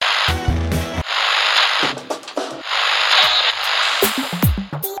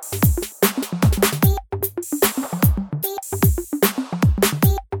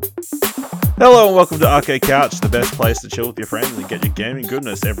Hello and welcome to Arcade Couch, the best place to chill with your friends and get your gaming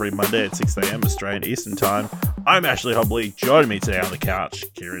goodness every Monday at 6 a.m. Australian Eastern Time. I'm Ashley Hobley. Joining me today on the couch,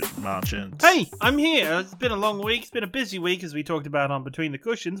 Kieran Marchant. Hey, I'm here. It's been a long week. It's been a busy week, as we talked about on Between the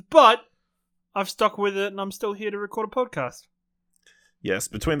Cushions, but I've stuck with it and I'm still here to record a podcast. Yes,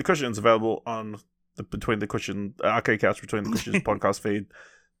 Between the Cushions available on the Between the Cushion Arcade Couch Between the Cushions podcast feed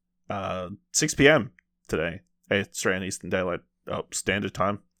 6 p.m. today, Australian Eastern Daylight Standard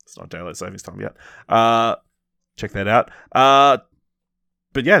Time. It's not daylight savings time yet. Check that out. But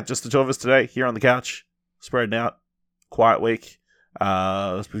yeah, just the two of us today here on the couch, spreading out. Quiet week.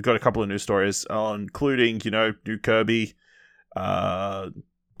 We've got a couple of news stories, including new Kirby,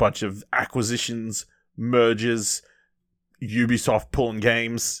 bunch of acquisitions, mergers, Ubisoft pulling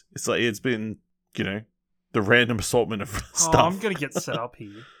games. It's been the random assortment of stuff. I'm gonna get set up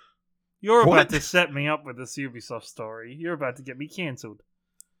here. You're about to set me up with this Ubisoft story. You're about to get me cancelled.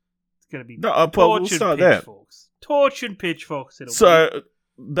 Going to be we'll start pitchforks. Torch and pitchforks.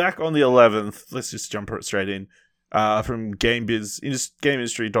 Back on the 11th, let's just jump straight in. From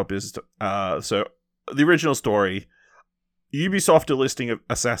GameIndustry.biz. So the original story: Ubisoft are listing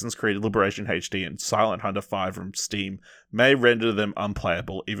Assassin's Creed Liberation HD and Silent Hunter 5 from Steam may render them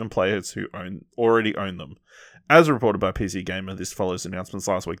unplayable, even players who already own them. As reported by PC Gamer, this follows announcements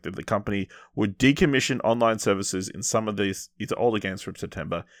last week that the company would decommission online services in some of these older games from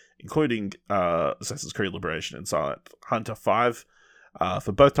September, including Assassin's Creed Liberation and Silent Hunter 5.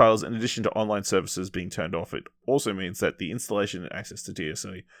 For both titles, in addition to online services being turned off, it also means that the installation and access to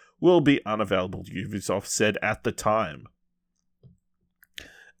DLC will be unavailable, Ubisoft said at the time.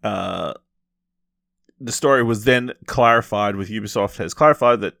 The story was then clarified with Ubisoft has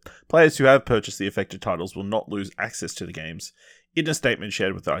clarified that players who have purchased the affected titles will not lose access to the games. In a statement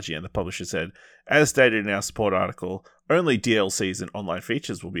shared with IGN, the publisher said, as stated in our support article, only DLCs and online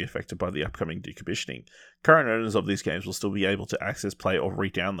features will be affected by the upcoming decommissioning. Current owners of these games will still be able to access, play, or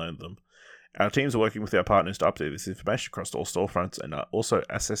re-download them. Our teams are working with our partners to update this information across all storefronts and are also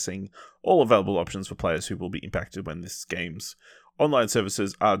assessing all available options for players who will be impacted when this game's online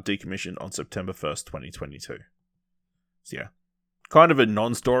services are decommissioned on September 1st, 2022. So yeah, kind of a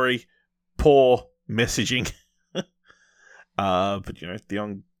non-story, poor messaging. But I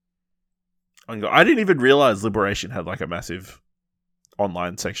didn't even realize Liberation had like a massive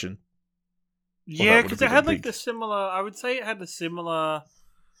online section. Yeah, because it had like the similar. I would say it had a similar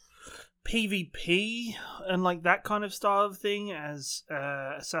PvP and like that kind of style of thing as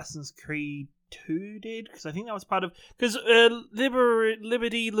Assassin's Creed 2 did, because I think that was part of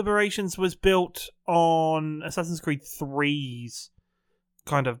Liberations was built on Assassin's Creed 3's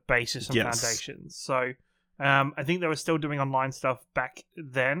kind of basis and foundations. So I think they were still doing online stuff back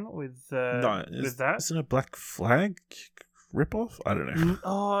then with that. Isn't it Black Flag ripoff? I don't know.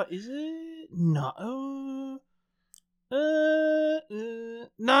 Oh, is it? No.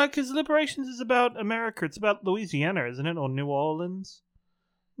 No, because Liberations is about America. It's about Louisiana, isn't it? Or New Orleans?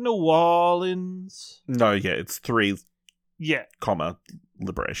 New Orleans. No, yeah, it's 3, comma,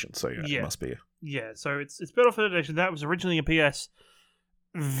 Liberation, so yeah, it must be. Yeah, so it's built off of edition. That was originally a PS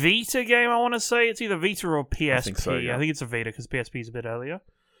Vita game, I want to say. It's either Vita or PSP. I think so, yeah. I think it's a Vita, because PSP is a bit earlier.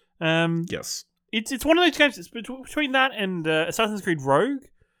 Yes. It's one of those games, it's between that and Assassin's Creed Rogue.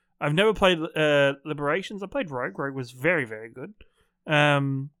 I've never played Liberations. I played Rogue. Rogue was very, very good.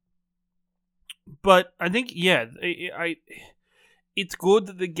 But I think, it's good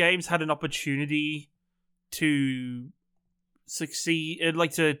that the games had an opportunity to succeed,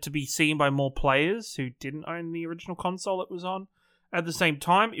 like to be seen by more players who didn't own the original console it was on. At the same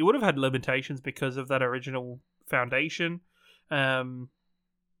time, it would have had limitations because of that original foundation. So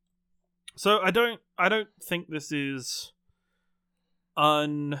I don't think this is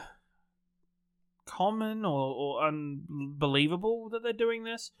uncommon or unbelievable that they're doing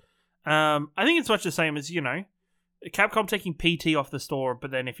this. I think it's much the same as, Capcom taking PT off the store,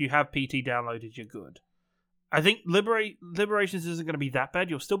 but then if you have PT downloaded, you're good. I think Liberations isn't going to be that bad.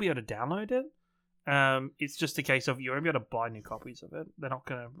 You'll still be able to download it. It's just a case of you won't be able to buy new copies of it. They're not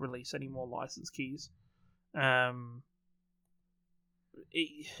going to release any more license keys. Yeah.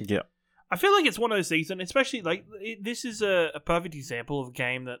 I feel like it's one of those things, and especially this is a perfect example of a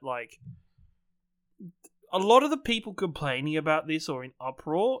game that a lot of the people complaining about this or in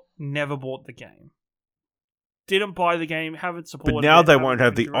uproar never bought the game. Didn't buy the game, haven't supported it. But now they won't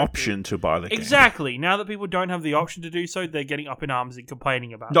have the option to buy the game. Exactly. Now that people don't have the option to do so, they're getting up in arms and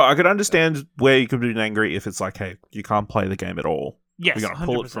complaining about it. No, I could understand where you could be angry if it's like, hey, you can't play the game at all. Yes, we're going to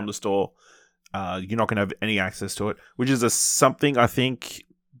pull it from the store. You're not going to have any access to it, which is something I think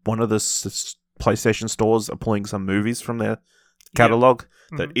one of the PlayStation stores are pulling some movies from their catalog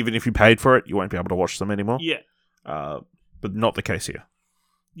that Mhm. even if you paid for it, you won't be able to watch them anymore. Yeah. But not the case here.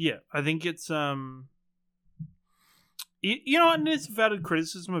 Yeah, I think it's you know, and it's a valid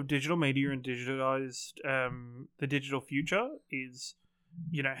criticism of digital media and digitalized the digital future is,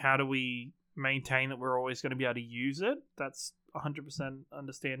 you know, how do we maintain that we're always going to be able to use it? That's 100%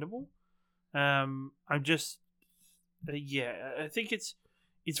 understandable. I'm just I think it's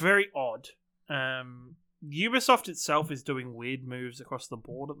very odd. Ubisoft itself is doing weird moves across the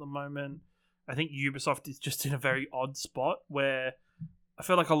board at the moment. I think Ubisoft is just in a very odd spot where I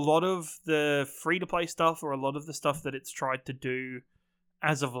feel like a lot of the free-to-play stuff or a lot of the stuff that it's tried to do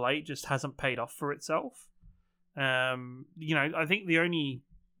as of late just hasn't paid off for itself. You know, I think the only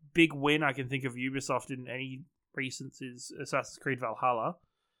big win I can think of Ubisoft in any recent is Assassin's Creed Valhalla.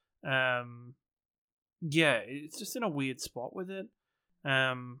 Yeah, it's just in a weird spot with it.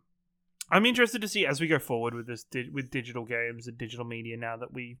 I'm interested to see as we go forward with this with digital games and digital media now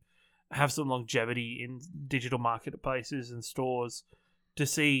that we have some longevity in digital marketplaces and stores, to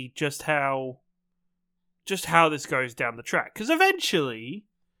see just how this goes down the track. Because eventually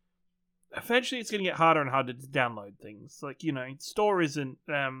it's going to get harder and harder to download things. Like, you know, store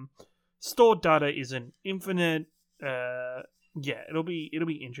data isn't infinite. Yeah, it'll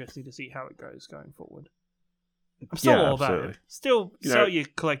be interesting to see how it goes going forward. I'm still all about it. Still sell your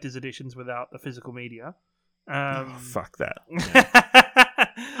collector's editions without the physical media. Fuck that.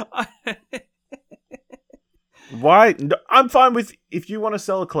 Why? No, I'm fine with if you want to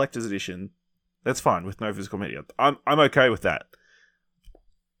sell a collector's edition. That's fine with no physical media. I'm okay with that.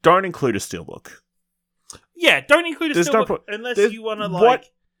 Don't include a steelbook. Yeah, don't include a steelbook unless you want to like.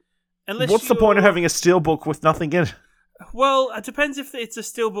 What's the point of having a steelbook with nothing in it? Well, it depends if it's a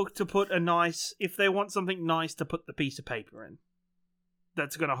steelbook to put if they want something nice to put the piece of paper in.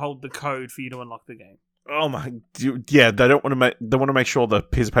 That's going to hold the code for you to unlock the game. Oh my, yeah, they want to make sure the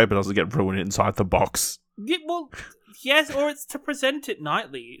piece of paper doesn't get ruined inside the box. Yeah, well, yes, or it's to present it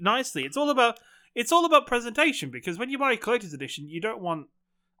nicely. It's all about presentation, because when you buy a collector's edition, you don't want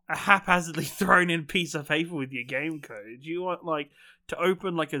a haphazardly thrown in piece of paper with your game code. You want like to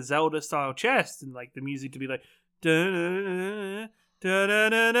open like a Zelda style chest and like the music to be like da da da da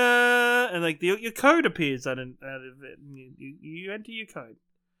da da, and like your code appears out of it. And you enter your code.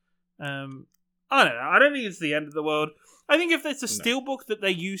 I don't know. I don't think it's the end of the world. I think if there's a steelbook that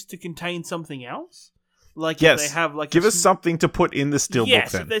they use to contain something else, like if they have like give us something to put in the steelbook.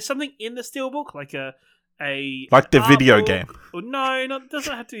 Yes, then. If there's something in the steelbook, like like the video game. Or no, it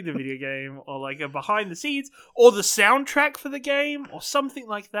doesn't have to be the video game, or like a behind the scenes, or the soundtrack for the game, or something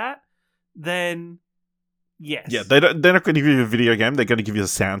like that. Then yes, yeah, they're not going to give you a video game. They're going to give you a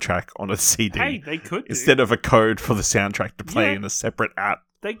soundtrack on a CD. Hey, they could do. Instead of a code for the soundtrack to play in a separate app.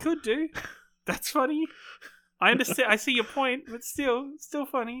 They could do. That's funny. I understand. I see your point, but still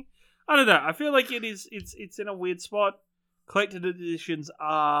funny. I don't know. I feel like it's in a weird spot. Collected editions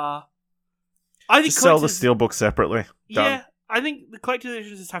are. I think sell the steelbook separately. Done. Yeah, I think the collected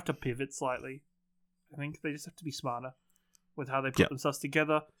editions just have to pivot slightly. I think they just have to be smarter with how they put themselves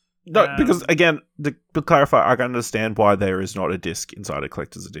together. No, because again, to clarify, I can understand why there is not a disc inside a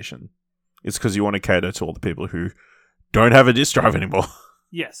collector's edition. It's because you want to cater to all the people who don't have a disc drive anymore.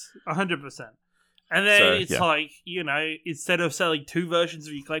 Yes, 100%. And then like, you know, instead of selling two versions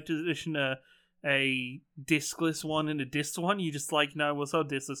of your collector's edition, a discless one and a disc one, you just like, no, we'll sell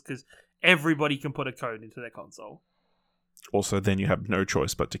discless because everybody can put a code into their console. Also, then you have no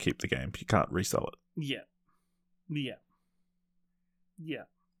choice but to keep the game. You can't resell it. Yeah.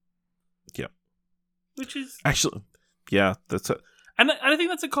 Which is... Actually, yeah, that's it. And I think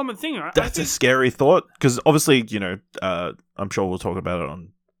that's a common thing, right? That's a scary thought, because obviously, you know, I'm sure we'll talk about it on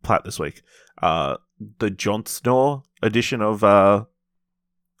Platt this week. The Jon Snow edition of God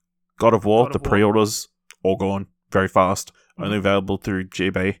of War, pre-orders, all gone very fast. Mm-hmm. Only available through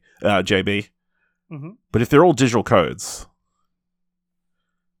JB. Mm-hmm. But if they're all digital codes,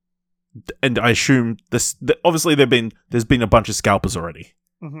 and I assume obviously there's been a bunch of scalpers already.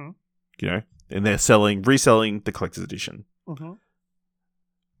 Mm-hmm. You know, and they're reselling the collector's edition. Mm-hmm.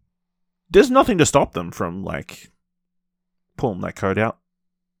 There's nothing to stop them from, like, pulling that code out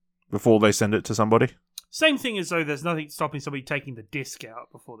before they send it to somebody. Same thing as though there's nothing stopping somebody taking the disc out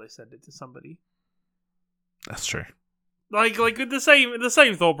before they send it to somebody. That's true. Like with the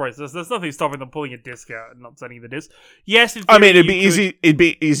same thought process. There's nothing stopping them pulling a disc out and not sending the disc. Yes, in theory, I mean, it'd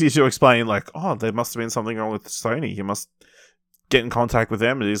be easy to explain, like, oh, there must have been something wrong with Sony. You must get in contact with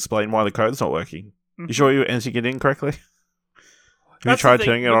them and explain why the code's not working. Mm-hmm. You sure you were entering it in correctly? Have you tried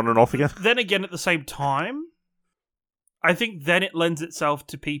turning it on and off again? Then again, at the same time, I think then it lends itself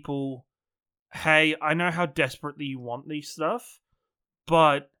to people hey, I know how desperately you want these stuff,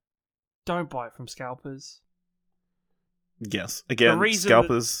 but don't buy it from scalpers. Yes. Again, The reason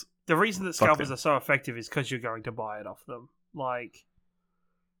scalpers. The reason that Fuck scalpers them. are so effective is because you're going to buy it off them. Like,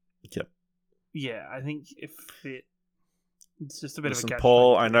 Yep. yeah, I think it's just a bit Listen, of a catch.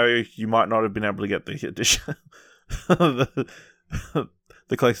 Paul, I know you might not have been able to get the edition, the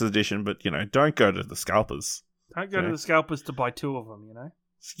collector's edition, but don't go to the scalpers. Don't go to the scalpers to buy 2 of them.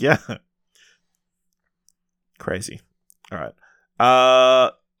 Yeah. Crazy. All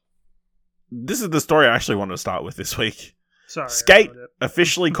right. This is the story I actually wanted to start with this week. Sorry, Skate,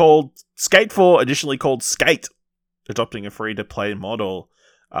 officially called Skate 4, additionally called Skate, adopting a free-to-play model.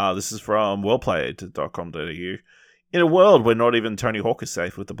 This is from wellplayed.com.au. In a world where not even Tony Hawk is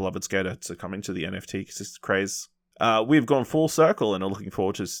safe with the beloved skater succumbing to the NFT craze, we've gone full circle and are looking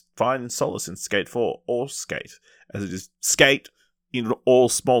forward to finding solace in Skate 4, or Skate, as it is Skate in all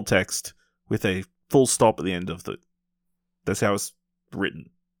small text with a full stop at the end of the... That's how it's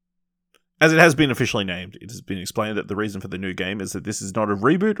written. As it has been officially named, it has been explained that the reason for the new game is that this is not a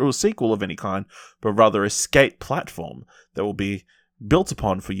reboot or a sequel of any kind, but rather a skate platform that will be built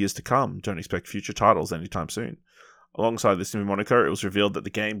upon for years to come. Don't expect future titles anytime soon. Alongside this new moniker, it was revealed that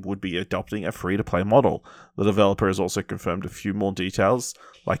the game would be adopting a free-to-play model. The developer has also confirmed a few more details,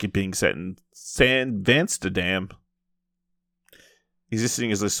 like it being set in San Vansterdam,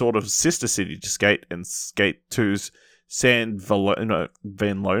 existing as a sort of sister city to Skate and Skate 2's San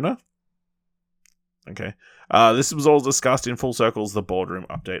Vanlona. Okay. This was all discussed in Full Circle's The Boardroom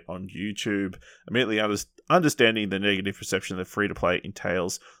update on YouTube. Immediately understanding the negative perception that free-to-play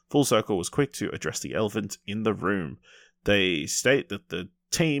entails, Full Circle was quick to address the elephant in the room. They state that the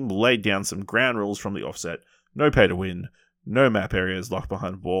team laid down some ground rules from the offset. No pay to win, no map areas locked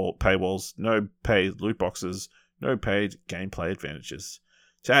behind paywalls, no paid loot boxes, no paid gameplay advantages.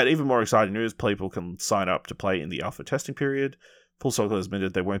 To add even more exciting news, people can sign up to play in the alpha testing period. Full Circle has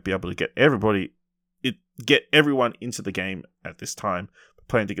admitted they won't be able to get everyone into the game at this time, but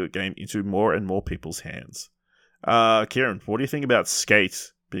plan to get the game into more and more people's hands. Kieran, what do you think about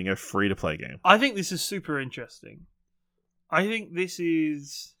Skate being a free-to-play game? I think this is super interesting. I think this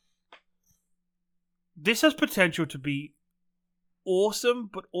has potential to be awesome,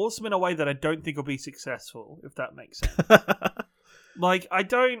 but awesome in a way that I don't think will be successful, if that makes sense. Like, I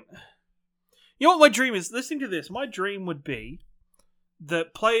don't... You know what my dream is? Listening to this, my dream would be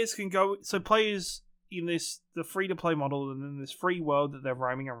that players can go... So players in the free-to-play model and in this free world that they're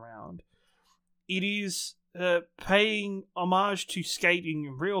roaming around, it is paying homage to skating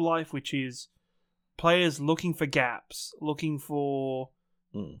in real life, which is players looking for gaps, looking for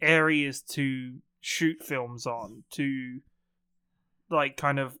areas to shoot films on, to like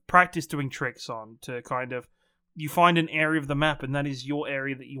kind of practice doing tricks on, to kind of... You find an area of the map and that is your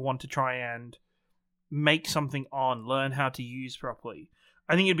area that you want to try and make something on, learn how to use properly.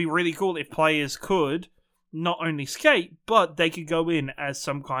 I think it'd be really cool if players could not only skate, but they could go in as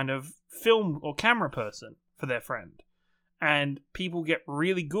some kind of film or camera person for their friend. And people get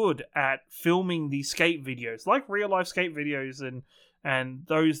really good at filming these skate videos, like real life skate videos and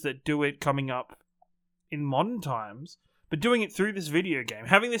those that do it coming up in modern times, but doing it through this video game.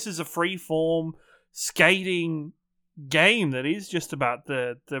 Having this as a free form skating game that is just about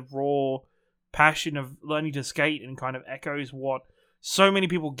the raw passion of learning to skate and kind of echoes what so many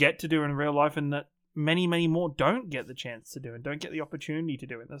people get to do in real life and that many, many more don't get the chance to do and don't get the opportunity to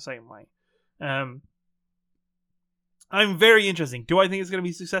do it in the same way. I'm very interesting. Do I think it's going to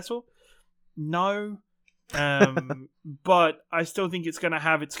be successful? No. But I still think it's going to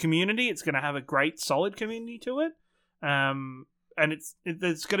have its community. It's going to have a great, solid community to it. And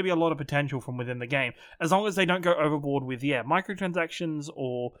there's going to be a lot of potential from within the game. As long as they don't go overboard with, microtransactions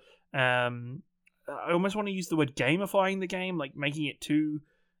or... I almost want to use the word gamifying the game, like making it too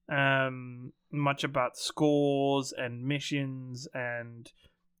much about scores and missions and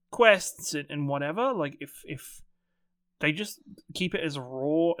quests and whatever. Like if they just keep it as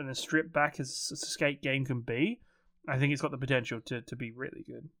raw and as stripped back as a skate game can be, I think it's got the potential to be really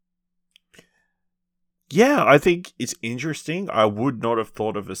good. Yeah, I think it's interesting. I would not have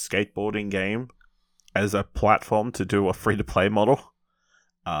thought of a skateboarding game as a platform to do a free-to-play model.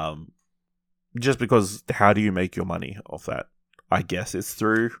 Just because, how do you make your money off that? I guess it's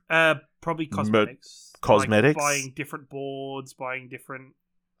through... probably cosmetics. Cosmetics? Like buying different boards, buying different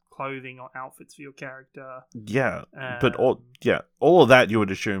clothing or outfits for your character. Yeah, but all of that you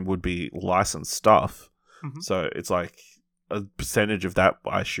would assume would be licensed stuff. Mm-hmm. So it's like a percentage of that,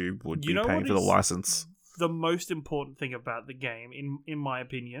 I assume, would be paying for the license. The most important thing about the game, in my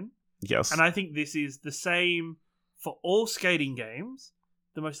opinion. Yes. And I think this is the same for all skating games,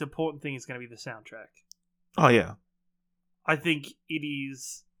 the most important thing is going to be the soundtrack. Oh, yeah. I think it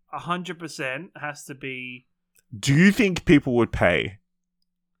is 100% has to be. Do you think people would pay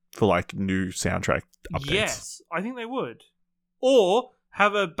for like new soundtrack updates? Yes, I think they would. Or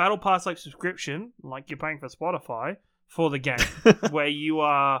have a Battle Pass like subscription, like you're paying for Spotify, for the game, where you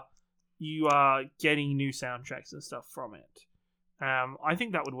are getting new soundtracks and stuff from it. I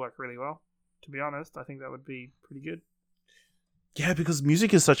think that would work really well. To be honest, I think that would be pretty good. Yeah, because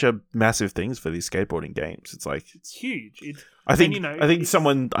music is such a massive thing for these skateboarding games. It's like it's huge. I think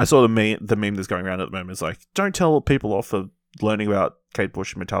I saw the meme that's going around at the moment is like, don't tell people off for learning about Kate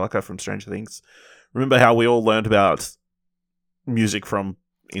Bush and Metallica from Stranger Things. Remember how we all learned about music from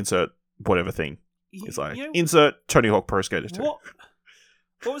insert whatever thing. It's like insert Tony Hawk Pro Skater 2. What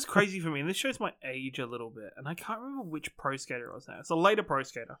was crazy for me, and this shows my age a little bit, and I can't remember which Pro Skater it was now. It's a later Pro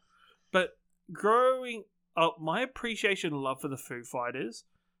Skater. But growing up, my appreciation and love for the Foo Fighters,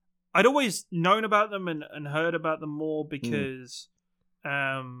 I'd always known about them and heard about them more because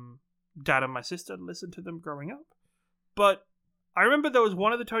Dad and my sister listened to them growing up. But I remember there was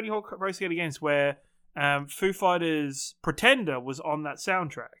one of the Tony Hawk Pro Skater games where Foo Fighters' Pretender was on that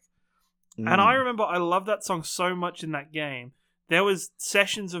soundtrack. And I remember I loved that song so much in that game. There was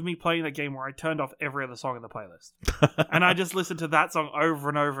sessions of me playing that game where I turned off every other song in the playlist. And I just listened to that song over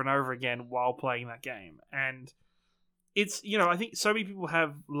and over and over again while playing that game. And it's, I think so many people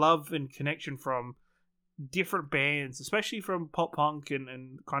have love and connection from different bands, especially from pop punk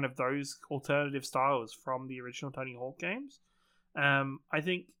and kind of those alternative styles from the original Tony Hawk games. I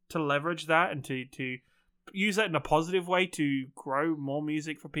think to leverage that and to use that in a positive way to grow more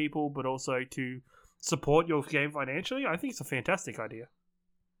music for people, but also to support your game financially, I think it's a fantastic idea.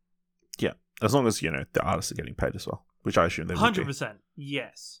 Yeah, as long as, the artists are getting paid as well, which I assume they will. 100%,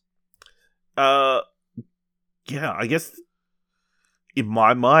 yes. Yeah, I guess in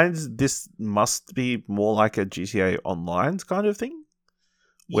my mind, this must be more like a GTA Online kind of thing,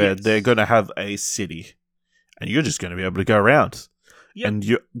 where they're going to have a city, and you're just going to be able to go around. Yep.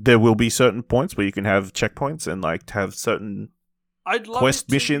 And there will be certain points where you can have checkpoints and like have certain quest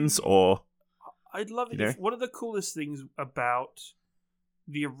missions or... I'd love it if one of the coolest things about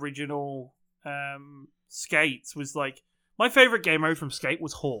the original Skates was like, my favorite game mode from Skate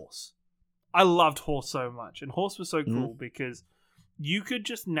was Horse. I loved Horse so much, and Horse was so cool because you could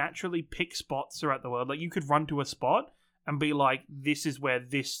just naturally pick spots throughout the world. Like, you could run to a spot and be like, this is where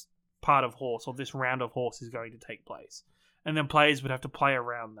this part of Horse or this round of Horse is going to take place. And then players would have to play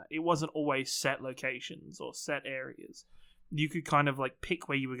around that. It wasn't always set locations or set areas. You could kind of like pick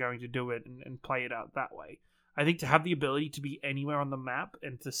where you were going to do it and play it out that way. I think to have the ability to be anywhere on the map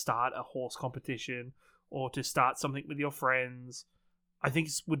and to start a horse competition or to start something with your friends, I think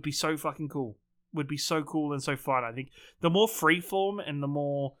would be so fucking cool. Would be so cool and so fun. I think the more freeform and the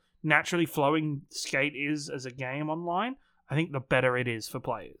more naturally flowing Skate is as a game online, I think the better it is for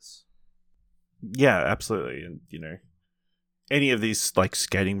players. Yeah, absolutely. And, any of these like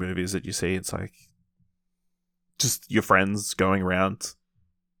skating movies that you see, it's like just your friends going around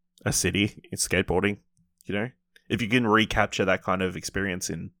a city in skateboarding, If you can recapture that kind of experience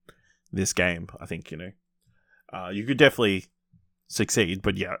in this game, I think, you could definitely succeed.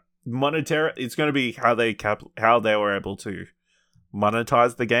 But yeah, it's going to be how they were able to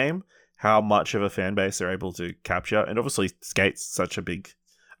monetize the game, how much of a fan base they're able to capture. And obviously Skate's such a big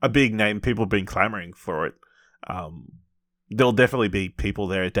name. People have been clamoring for it. There'll definitely be people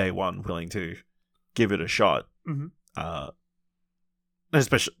there at day one willing to give it a shot. Mm-hmm.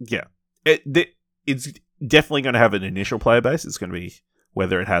 Especially, yeah, it's definitely going to have an initial player base. It's going to be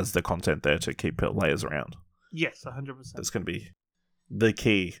whether it has the content there to keep players around. Yes, 100%. That's going to be the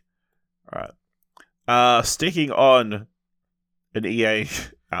key. All right. Sticking on an EA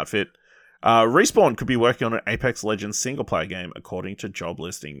outfit, Respawn could be working on an Apex Legends single-player game, according to job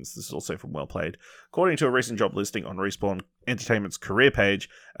listings. This is also from Well Played. According to a recent job listing on Respawn Entertainment's career page,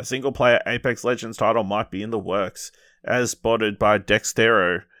 a single-player Apex Legends title might be in the works. As spotted by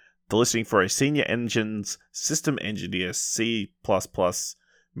Dextero, the listing for a senior engines system engineer C++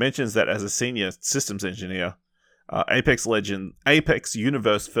 mentions that as a senior systems engineer, Apex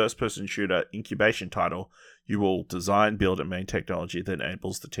Universe first-person shooter incubation title, you will design, build, and maintain technology that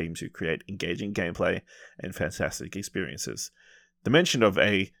enables the team to create engaging gameplay and fantastic experiences. The mention of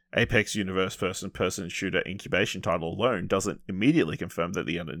a Apex Universe first-person shooter incubation title alone doesn't immediately confirm that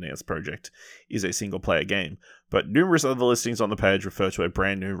the unannounced project is a single-player game, but numerous other listings on the page refer to a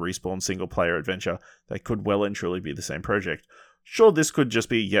brand new Respawn single-player adventure that could well and truly be the same project. Sure, this could just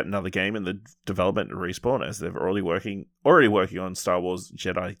be yet another game in the development of Respawn, as they're already working on Star Wars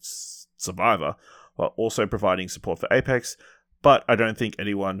Jedi Survivor, while also providing support for Apex, but I don't think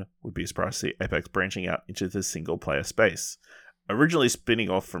anyone would be surprised to see Apex branching out into the single-player space. Originally spinning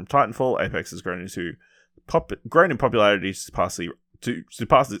off from Titanfall, Apex has grown in popularity to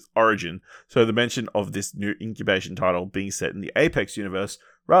surpass its origin, so the mention of this new incubation title being set in the Apex universe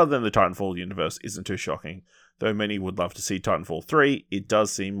rather than the Titanfall universe isn't too shocking. Though many would love to see Titanfall 3, it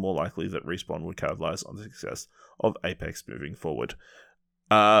does seem more likely that Respawn would capitalize on the success of Apex moving forward.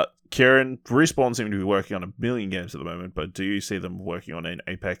 Kieran, Respawn seem to be working on a million games at the moment, but do you see them working on an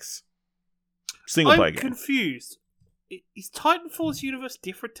Apex single-player game? I'm confused. Is Titanfall's universe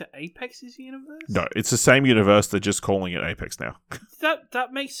different to Apex's universe? No, it's the same universe, they're just calling it Apex now.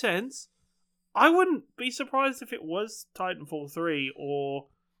 That makes sense. I wouldn't be surprised if it was Titanfall 3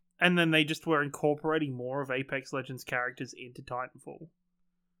 and then they just were incorporating more of Apex Legends characters into Titanfall.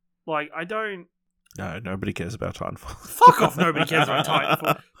 Like, I don't... No, nobody cares about Titanfall. Fuck off, nobody cares about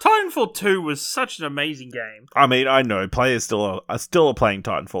Titanfall. Titanfall 2 was such an amazing game. I mean, I know, players still are playing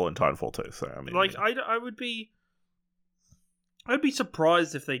Titanfall and Titanfall 2, so I mean... Like, yeah. I'd be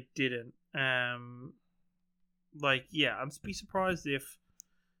surprised if they didn't. I'd be surprised if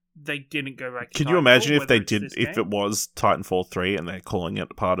they didn't go back to Can Titanfall, you imagine if they did, if it was Titanfall 3 and they're calling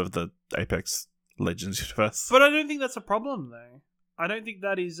it part of the Apex Legends universe? But I don't think that's a problem, though. I don't think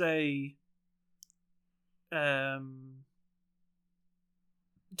that is a... To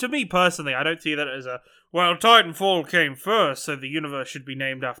me personally, I don't see that as Titanfall came first, so the universe should be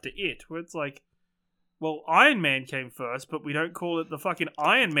named after it. Where it's like, well, Iron Man came first, but we don't call it the fucking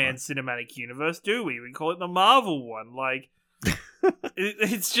Iron Man cinematic universe, do we? We call it the Marvel one. Like,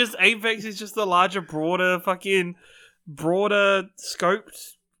 it's just Apex is just the larger, broader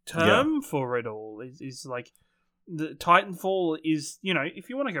scoped term for it all. Is like the Titanfall is, if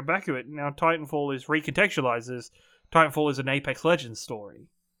you want to go back to it now, Titanfall is recontextualized as Titanfall is an Apex Legends story.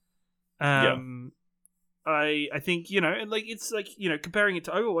 I think, it's like, comparing it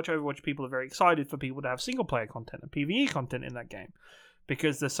to Overwatch people are very excited for people to have single player content and PvE content in that game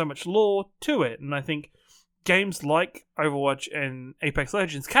because there's so much lore to it. And I think games like Overwatch and Apex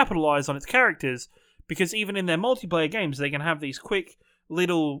Legends capitalize on its characters because even in their multiplayer games, they can have these quick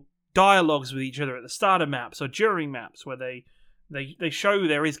little dialogues with each other at the start of maps or during maps where they show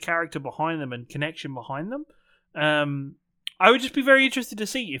there is character behind them and connection behind them. I would just be very interested to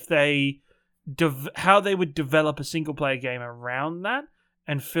see if how they would develop a single player game around that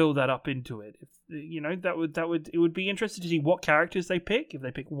and fill that up into it. If, it would be interesting to see what characters they pick, if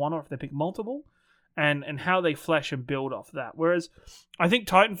they pick one or if they pick multiple, and how they flesh and build off that. Whereas I think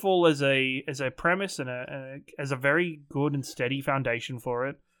Titanfall as a premise and as a very good and steady foundation for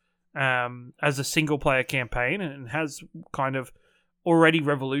it, as a single player campaign, and has kind of already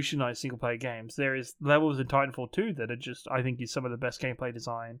revolutionized single player games. There is levels in Titanfall 2 that are just, I think, is some of the best gameplay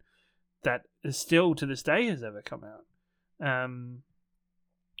design that is still to this day has ever come out.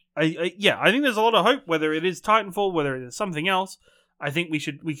 I think there's a lot of hope, whether it is Titanfall, whether it is something else. I think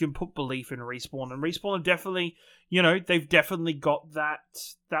we can put belief in Respawn, and Respawn are definitely, they've definitely got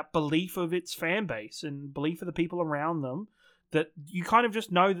that belief of its fan base and belief of the people around them, that you kind of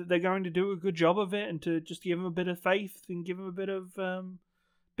just know that they're going to do a good job of it, and to just give them a bit of faith and give them a bit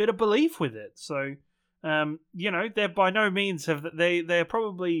of belief with it. So, they're by no means they're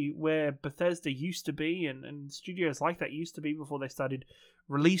probably where Bethesda used to be, and studios like that used to be before they started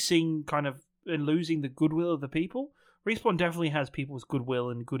releasing kind of and losing the goodwill of the people. Respawn definitely has people's goodwill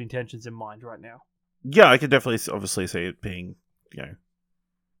and good intentions in mind right now. Yeah, I could definitely obviously see it being,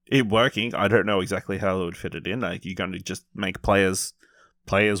 it working. I don't know exactly how it would fit it in. Like, you're going to just make players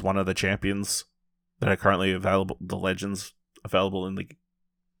one of the champions that are currently available, the legends available in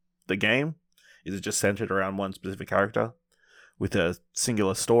the game. Is it just centered around one specific character with a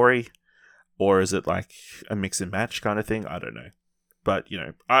singular story, or is it like a mix and match kind of thing? I don't know, but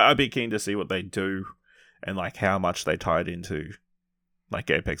I'd be keen to see what they do and like how much they tie it into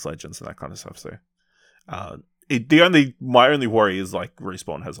like Apex Legends and that kind of stuff. So, my only worry is like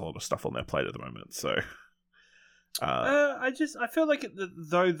Respawn has a lot of stuff on their plate at the moment. So, I feel like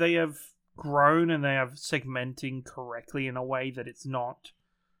though they have grown and they have segmenting correctly in a way that it's not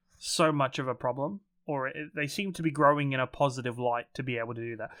so much of a problem, or they seem to be growing in a positive light to be able to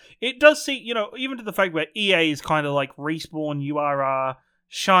do that. It does seem, even to the fact where EA is kind of like, Respawn, you are our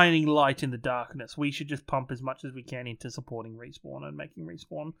shining light in the darkness. We should just pump as much as we can into supporting Respawn and making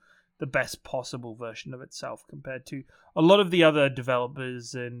Respawn the best possible version of itself compared to a lot of the other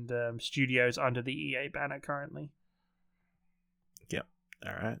developers and studios under the EA banner currently. Yep.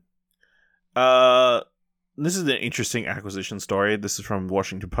 All right. This is an interesting acquisition story. This is from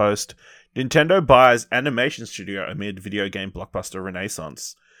Washington Post. Nintendo buys animation studio amid video game blockbuster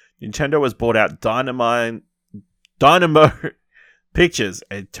renaissance. Nintendo has bought out Dynamo Pictures,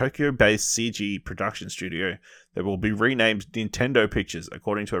 a Tokyo-based CG production studio that will be renamed Nintendo Pictures,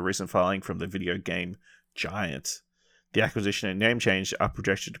 according to a recent filing from the video game giant. The acquisition and name change are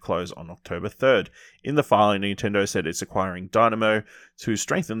projected to close on October 3rd. In the filing, Nintendo said it's acquiring Dynamo to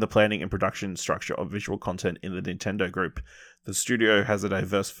strengthen the planning and production structure of visual content in the Nintendo Group. The studio has a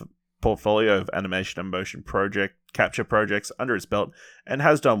diverse portfolio of animation and motion capture projects under its belt and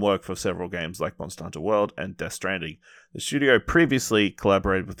has done work for several games like Monster Hunter World and Death Stranding. The studio previously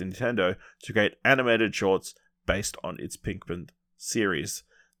collaborated with Nintendo to create animated shorts based on its Pikmin series.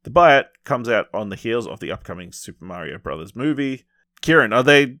 The buyout comes out on the heels of the upcoming Super Mario Bros. Movie. Kieran,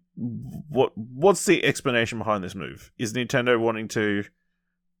 what's the explanation behind this move? Is Nintendo wanting to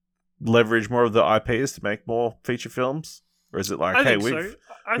leverage more of the IPs to make more feature films? Or is it like, hey, we're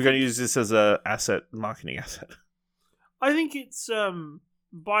going to use this as a marketing asset? I think it's,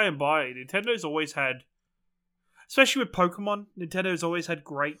 by and by, Nintendo's always had, especially with Pokemon, Nintendo's always had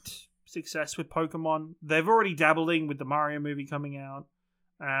great success with Pokemon. They've already dabbling with the Mario movie coming out.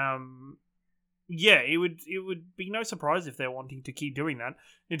 It would be no surprise if they're wanting to keep doing that.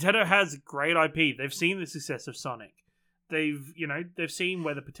 Nintendo has great IP. They've seen the success of Sonic. They've seen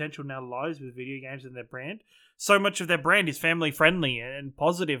where the potential now lies with video games and their brand. So much of their brand is family friendly and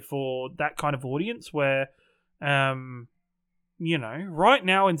positive for that kind of audience where, right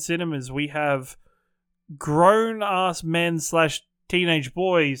now in cinemas we have grown-ass men / teenage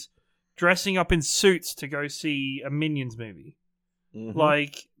boys dressing up in suits to go see a Minions movie. Mm-hmm.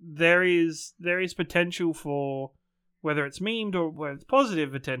 Like, there is potential for, whether it's memed or whether it's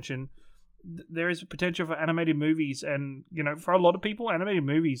positive attention, there is a potential for animated movies, and for a lot of people, animated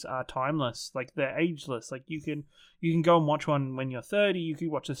movies are timeless. Like, they're ageless. Like, you can go and watch one when you're 30. You could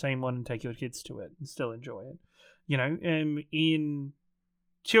watch the same one and take your kids to it and still enjoy it. In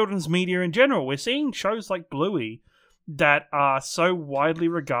children's media in general, we're seeing shows like Bluey that are so widely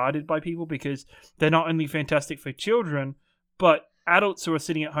regarded by people because they're not only fantastic for children, but adults who are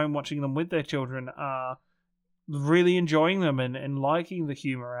sitting at home watching them with their children are really enjoying them and liking the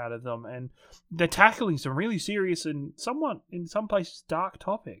humor out of them, and they're tackling some really serious and somewhat, in some places, dark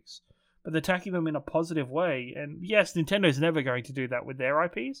topics, but they're tackling them in a positive way. And yes, Nintendo's never going to do that with their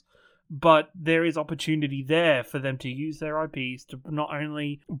IPs, but there is opportunity there for them to use their IPs to not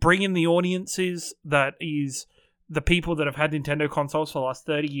only bring in the audiences that is the people that have had Nintendo consoles for the last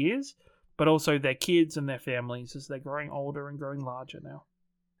 30 years, but also their kids and their families as they're growing older and growing larger now.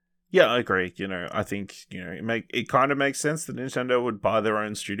 Yeah, I agree. I think it kind of makes sense that Nintendo would buy their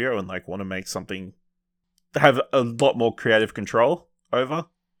own studio and want to make something have a lot more creative control over.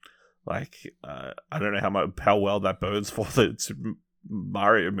 I don't know how well that bodes for the Super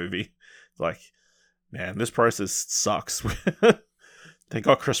Mario movie. Man, this process sucks. They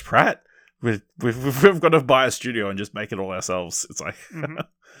got Chris Pratt. We've got to buy a studio and just make it all ourselves. It's like. Mm-hmm.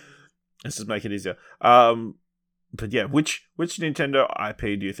 Let's just make it easier. But yeah, which Nintendo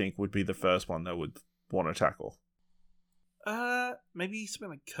IP do you think would be the first one that would want to tackle? Maybe something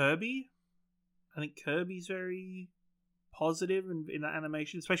like Kirby. I think Kirby's very positive in that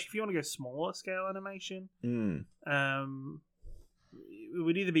animation, especially if you want to go smaller scale animation. Mm. It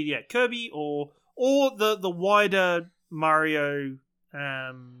would either be Kirby or the wider Mario.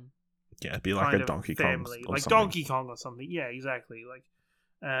 It'd be like a Donkey Kong, like something. Donkey Kong or something. Yeah, exactly.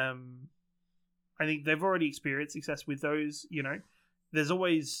 I think they've already experienced success with those. There's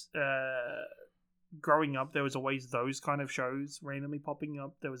always growing up. There was always those kind of shows randomly popping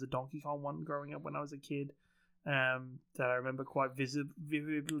up. There was a Donkey Kong one growing up when I was a kid that I remember quite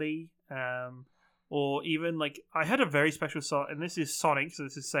vividly. Or even I had a very special and this is Sonic, so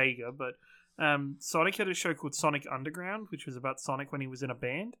this is Sega, but Sonic had a show called Sonic Underground, which was about Sonic when he was in a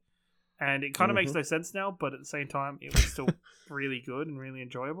band. And it kind of makes no sense now, but at the same time, it was still really good and really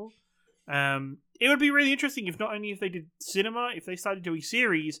enjoyable. It would be really interesting if not only if they did cinema, if they started doing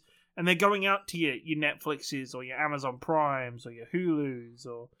series, and they're going out to your Netflixes or your Amazon Primes or your Hulus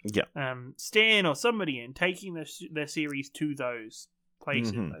or Stan or somebody and taking their series to those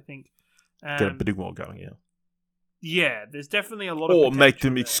places. Mm-hmm. I think get a bit more going, Yeah, there's definitely a lot of or make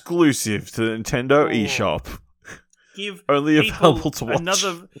them exclusive to the Nintendo eShop. Give only available to watch.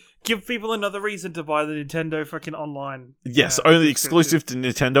 Give people another reason to buy the Nintendo freaking online. Yes, only exclusive to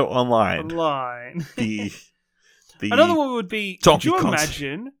Nintendo Online. The another one would be. Could you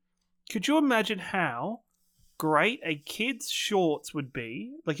imagine how great a kid's shorts would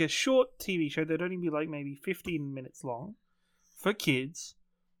be? Like a short TV show that'd only be maybe 15 minutes long for kids,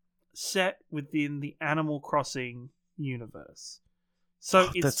 set within the Animal Crossing universe. So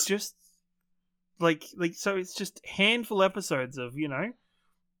it's just. So it's just handful episodes of,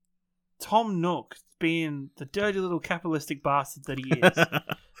 Tom Nook being the dirty little capitalistic bastard that he is.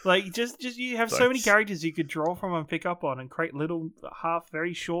 Like, just you have so many characters you could draw from and pick up on and create little,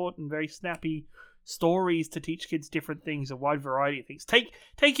 very short and very snappy stories to teach kids different things, a wide variety of things.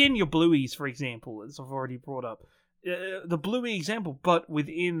 Take in your Blueies, for example, as I've already brought up. The Bluey example, but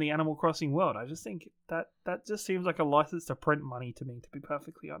within the Animal Crossing world. I just think that just seems like a license to print money to me, to be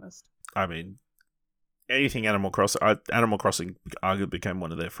perfectly honest. I mean, anything Animal Crossing arguably became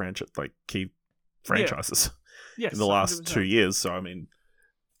one of their key franchises in the last 2 years. So, I mean,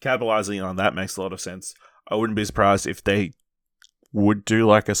 capitalizing on that makes a lot of sense. I wouldn't be surprised if they would do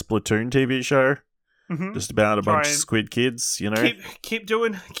like a Splatoon TV show, just about a bunch of squid kids, you know. Keep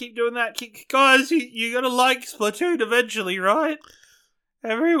doing that, guys. You gotta like Splatoon eventually, right?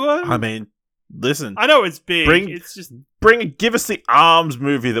 Everyone. I mean, listen. I know it's big. Give us the ARMS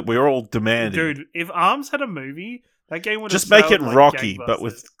movie that we're all demanding, dude. If ARMS had a movie, that game would just make it like Rocky, but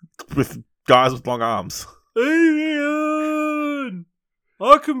with guys with long arms. Adrian,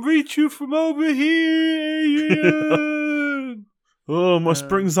 I can reach you from over here, Adrian. Oh, my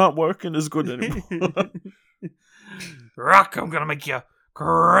springs aren't working as good anymore. Rock, I'm gonna make you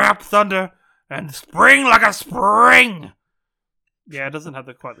grab thunder and spring like a spring. Yeah, it doesn't have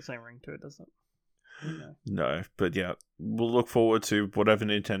quite the same ring to it, does it? No, but yeah, we'll look forward to whatever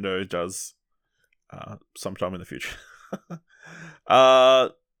Nintendo does sometime in the future.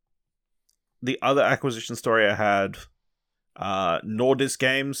 The other acquisition story I had, Nordisk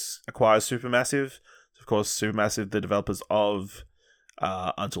Games acquires Supermassive. Of course, Supermassive, the developers of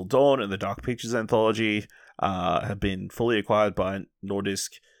Until Dawn and the Dark Pictures anthology, have been fully acquired by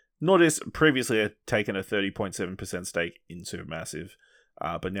Nordisk. Nordisk previously had taken a 30.7% stake in Supermassive,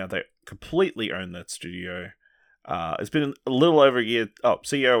 but now they completely own that studio. It's been a little over a year.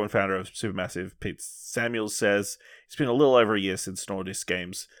 CEO and founder of Supermassive, Pete Samuels, says it's been a little over a year since Nordisk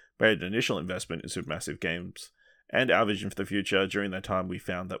Games made an initial investment in Supermassive Games and our vision for the future. During that time, we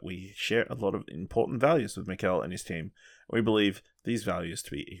found that we share a lot of important values with Mikkel and his team. We believe these values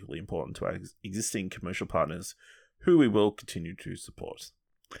to be equally important to our existing commercial partners, who we will continue to support.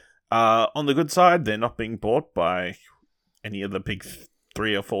 On the good side, they're not being bought by any of the big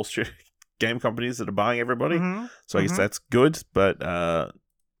 3 or 4 game companies that are buying everybody. So I guess that's good. But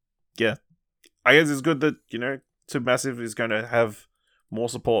yeah, I guess it's good that, you know, Supermassive is going to have more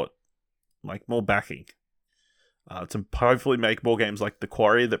support, like more backing, to hopefully make more games like The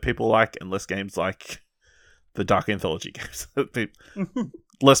Quarry that people like, and less games like the Dark Anthology games that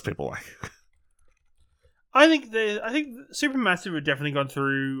less people like. I think Supermassive have definitely gone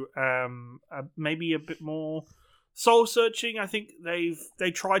through maybe a bit more soul searching. I think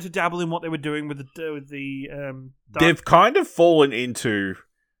they tried to dabble in what they were doing with the they've kind of fallen into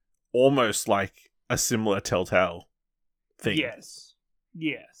almost like a similar Telltale thing. Yes.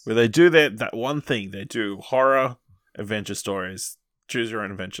 Where they do that one thing. They do horror adventure stories, choose your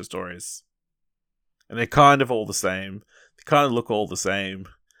own adventure stories. And they're kind of all the same. They kind of look all the same.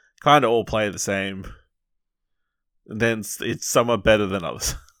 Kind of all play the same. And then it's somewhat better than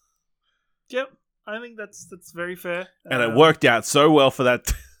others. Yep. I think that's very fair. And it worked out so well for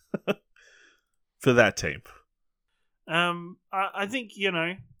that for that team. I think, you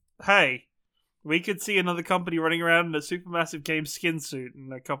know, hey, we could see another company running around in a Supermassive Games skin suit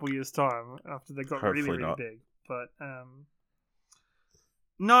in a couple years' time after they got Hopefully really not. big. But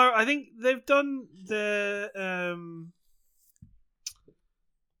no, I think they've done their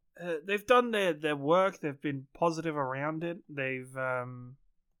work. They've been positive around it.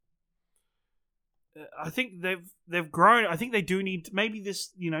 I think they've grown. I think they do need maybe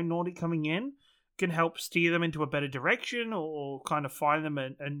this, you know, Nordic coming in can help steer them into a better direction, or kind of find them a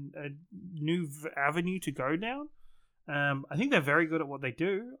new avenue to go down. I think they're very good at what they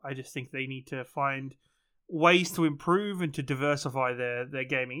do. I just think they need to find ways to improve and to diversify their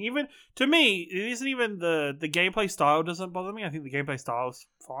gaming. Even to me, it isn't even the gameplay style doesn't bother me. I think the gameplay style is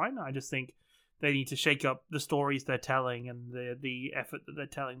fine. I just think they need to shake up the stories they're telling and the effort that they're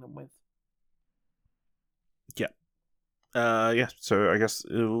telling them with. Yeah, so I guess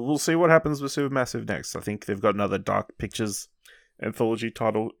we'll see what happens with Supermassive next. I think they've got another Dark Pictures anthology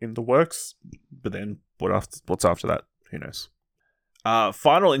title in the works, but then what's after that? Who knows?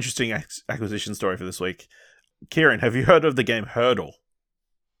 Final interesting acquisition story for this week. Kieran, have you heard of the game Hurdle?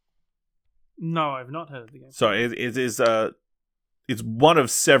 No, I've not heard of the game. So it is It's one of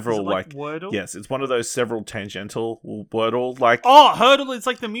Is several it like Wordle? yes, it's one of those several tangential Wordle like Oh, Hurdle is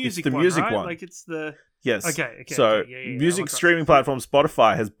like the music the one, music right? one. Like it's the... yes. Okay. So Yeah. music streaming platform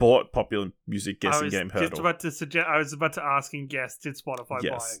Spotify has bought popular music guessing game I Hurdle. was about to ask and guess, did Spotify buy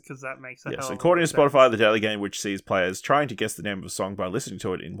Yes. it? Because that makes a Yes, hell according of to a sense. Spotify, the daily game, which sees players trying to guess the name of a song by listening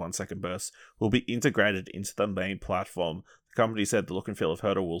to it in 1 second bursts, will be integrated into the main platform. The company said the look and feel of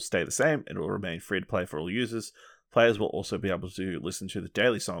Hurdle will stay the same and it will remain free to play for all users. Players will also be able to listen to the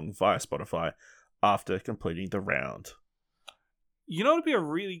daily song via Spotify after completing the round. You know, it'd be a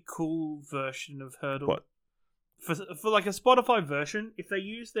really cool version of Hurdle. What? For like a Spotify version, if they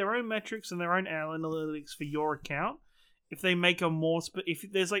use their own metrics and their own analytics for your account, if they make a more if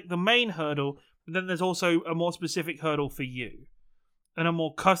there's like the main hurdle, but then there's also a more specific hurdle for you, and a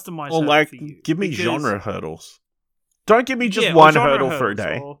more customized Or hurdle for you. give me Because- genre hurdles. Don't give me just Yeah, or one genre hurdle for a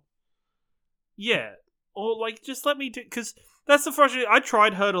hurdles, day. or like just let me do, because that's the frustrating. I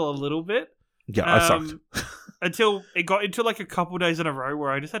tried hurdle a little bit. Yeah, I sucked. Until it got into like a couple days in a row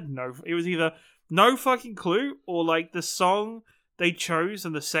where I just had it was either no fucking clue, or like the song they chose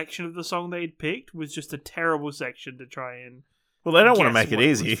and the section of the song they had picked was just a terrible section to try and Well, they don't want to guess make it what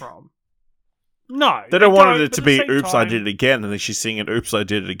was easy. from. No, They don't want it but to at be the same "Oops, I time- did it again," and then she's singing "Oops, I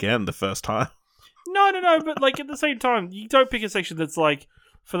did it again" the first time. No, but like at the same time, you don't pick a section that's like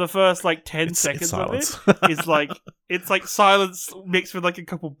for the first like 10 seconds of it is like it's like silence mixed with like a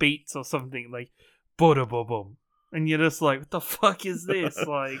couple beats or something, like boom boom, and you're just like, what the fuck is this?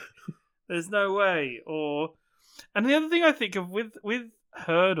 Like, there's no way. And the other thing I think of with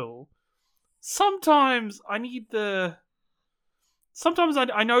Hurdle, sometimes I need the. Sometimes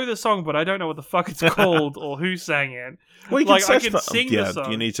I know the song, but I don't know what the fuck it's called or who sang it. Well, you Like, I search can for- sing the yeah,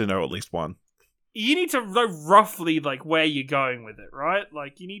 song. you need to know at least one. You need to know roughly like where you're going with it, right?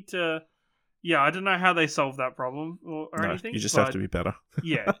 Like you need to. Yeah, I don't know how they solve that problem or No, anything. you just but have to be better.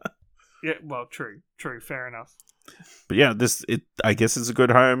 yeah. Yeah. Well, true. Fair enough. But yeah, I guess it's a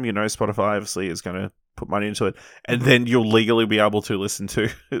good home. You know, Spotify obviously is going to put money into it, and then you'll legally be able to listen to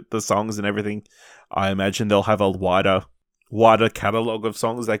the songs and everything. I imagine they'll have a wider catalog of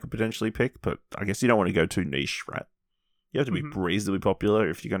songs they could potentially pick, but I guess you don't want to go too niche, right? You have to be reasonably popular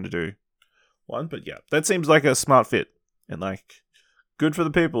if you're going to do one. But yeah, that seems like a smart fit and like good for the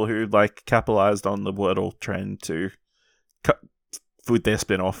people who like capitalized on the Wordle trend to cut with their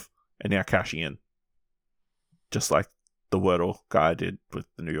spin-off and now cashing in. Just like the Wordle guy did with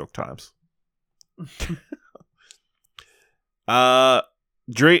the New York Times.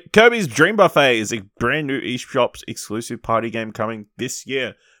 Kirby's Dream Buffet is a brand new eShops exclusive party game coming this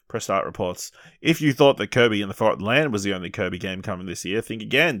year, Press Start reports. If you thought that Kirby and the Forgotten Land was the only Kirby game coming this year, think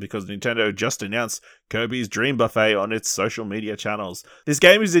again, because Nintendo just announced Kirby's Dream Buffet on its social media channels. This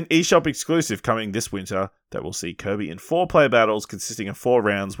game is an eShop exclusive coming this winter that will see Kirby in 4-player battles consisting of 4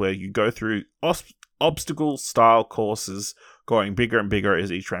 rounds where you go through obstacle-style courses, going bigger and bigger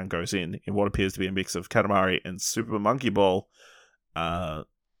as each round goes in what appears to be a mix of Katamari and Super Monkey Ball. The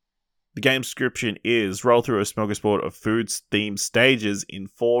game description is roll through a smorgasbord of food-themed stages in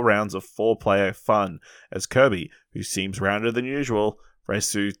 4 rounds of 4-player fun as Kirby, who seems rounder than usual,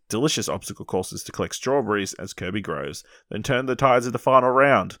 race through delicious obstacle courses to collect strawberries as Kirby grows, then turn the tides of the final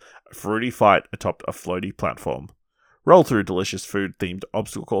round, a fruity fight atop a floaty platform. Roll through delicious food-themed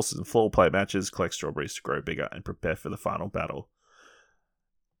obstacle courses and 4-player matches, collect strawberries to grow bigger, and prepare for the final battle.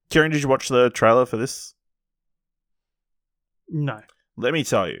 Kieran, did you watch the trailer for this? No. Let me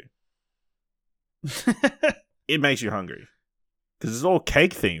tell you, it makes you hungry. Because it's all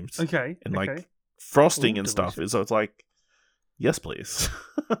cake themed. Okay. And like frosting and stuff. delicious. So it's like, yes, please.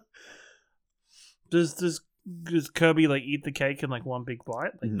 Does Kirby like eat the cake in like one big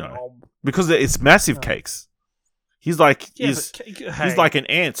bite? Like, No. Because it's massive Oh. cakes. He's like he's he's like an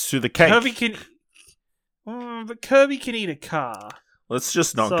ant to the cake. Kirby can. But Kirby can eat a car. Let's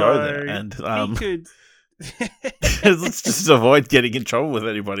just not So, go there. And he could. let's just avoid getting in trouble with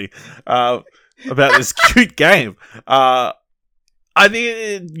anybody about this cute game. I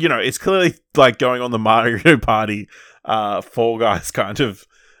think it's clearly like going on the Mario Party, Fall Guys kind of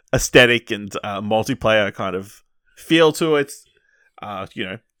aesthetic and multiplayer kind of feel to it.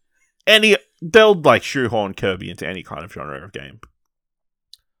 They'll like shoehorn Kirby into any kind of genre of game.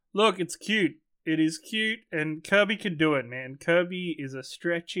 Look, it's cute. It is cute, and Kirby can do it, man. Kirby is a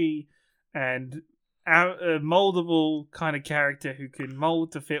stretchy and a moldable kind of character who can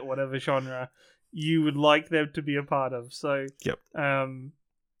mold to fit whatever genre you would like them to be a part of. So, Yep.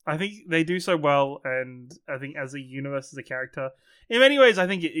 I think they do so well, and I think as a universe, as a character, in many ways, I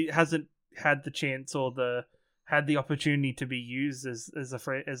think it hasn't had the chance or the had the opportunity to be used as a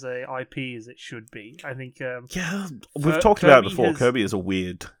IP as it should be. I think. Yeah, we've talked about it before. Kirby is a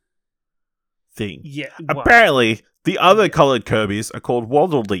weird thing. Yeah. Well, apparently, the other colored Kirbys are called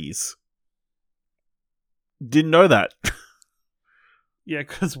Waddle Dees. Didn't know that. Yeah,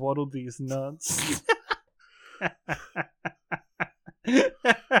 because Waddle Dee's nuts.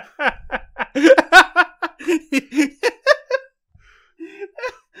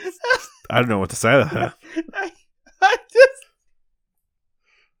 I don't know what to say to her. I just.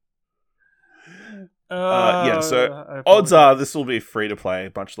 So odds are this will be free to play,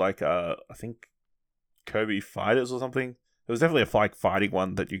 much like I think Kirby Fighters or something. There was definitely a fighting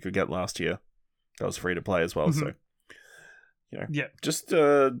one that you could get last year that was free to play as well. Mm-hmm. So, just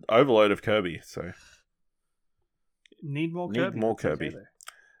overload of Kirby. So need more Kirby.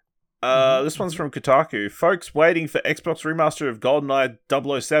 This one's from Kotaku. Folks waiting for Xbox remaster of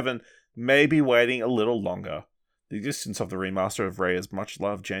GoldenEye 007 may be waiting a little longer. The existence of the remaster of Rare's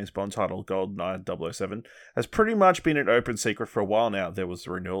much-loved James Bond title GoldenEye 007 has pretty much been an open secret for a while now. There was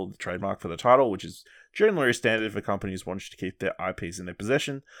the renewal of the trademark for the title, which is generally standard for companies wanting to keep their IPs in their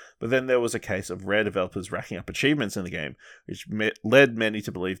possession, but then there was a case of Rare developers racking up achievements in the game, which led many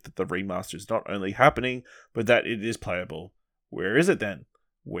to believe that the remaster is not only happening, but that it is playable. Where is it then?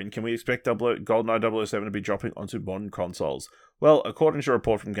 When can we expect GoldenEye 007 to be dropping onto modern consoles? Well, according to a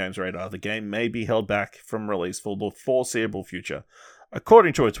report from Games Radar, the game may be held back from release for the foreseeable future.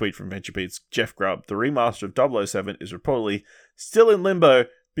 According to a tweet from VentureBeat's Jeff Grubb, the remaster of 007 is reportedly still in limbo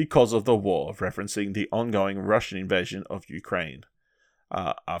because of the war, referencing the ongoing Russian invasion of Ukraine.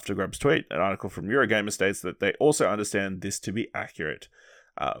 After Grubb's tweet, an article from Eurogamer states that they also understand this to be accurate.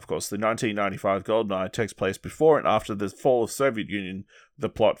 Of course, the 1995 GoldenEye takes place before and after the fall of Soviet Union, the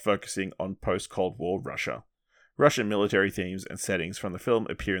plot focusing on post-Cold War Russia. Russian military themes and settings from the film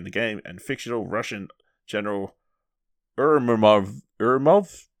appear in the game, and fictional Russian General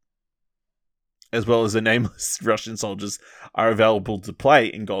Urumov, as well as the nameless Russian soldiers, are available to play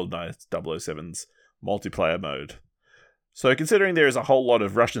in GoldenEye 007's multiplayer mode. So considering there is a whole lot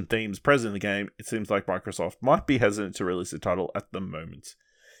of Russian themes present in the game, it seems like Microsoft might be hesitant to release the title at the moment.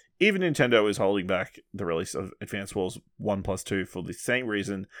 Even Nintendo is holding back the release of Advance Wars 1+2 for the same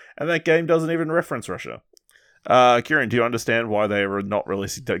reason, and that game doesn't even reference Russia. Kieran, do you understand why they are not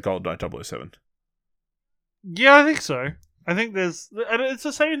releasing GoldenEye 007? Yeah, I think so. I think it's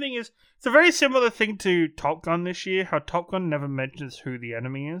the same thing as, it's a very similar thing to Top Gun this year, how Top Gun never mentions who the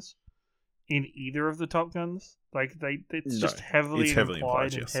enemy is in either of the Top Guns. Like, just heavily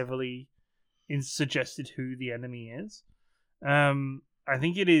implied and heavily suggested who the enemy is. I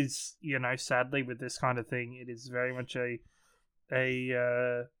think it is, sadly with this kind of thing, it is very much a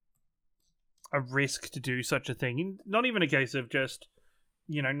risk to do such a thing. Not even a case of just,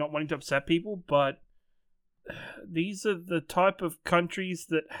 not wanting to upset people, but these are the type of countries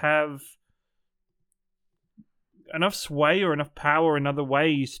that have enough sway or enough power in other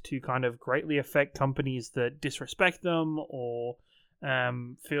ways to kind of greatly affect companies that disrespect them or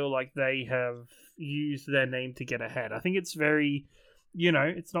feel like they have used their name to get ahead. I think it's very,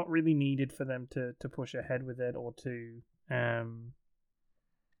 it's not really needed for them to push ahead with it or to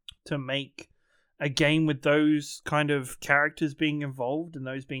make a game with those kind of characters being involved and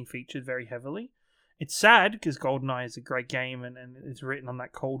those being featured very heavily. It's sad because GoldenEye is a great game and it's written on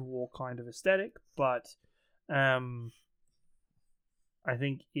that Cold War kind of aesthetic, but I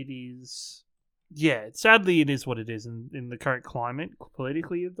think it is, sadly it is what it is in the current climate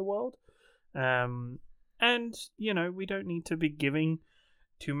politically of the world. And, we don't need to be giving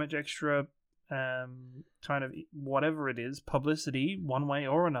too much extra kind of whatever it is, publicity one way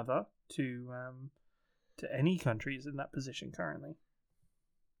or another to any countries in that position currently.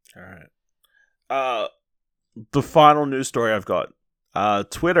 All right. The final news story I've got.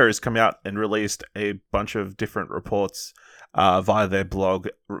 Twitter has come out and released a bunch of different reports via their blog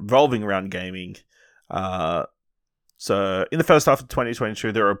revolving around gaming. So in the first half of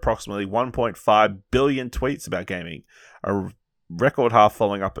 2022, there were approximately 1.5 billion tweets about gaming, a record half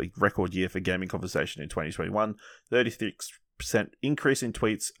following up a record year for gaming conversation in 2021. 36% increase in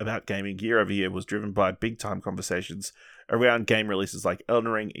tweets about gaming year over year was driven by big-time conversations around game releases like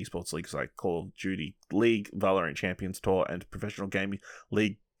Elden Ring, esports leagues like Call of Duty League, Valorant Champions Tour, and Professional Gaming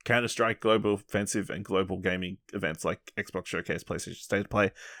League, Counter-Strike, Global Offensive, and global gaming events like Xbox Showcase, PlayStation State of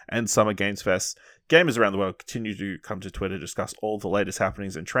Play, and Summer Games Fest. Gamers around the world continue to come to Twitter to discuss all the latest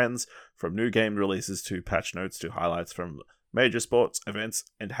happenings and trends, from new game releases to patch notes to highlights from major sports events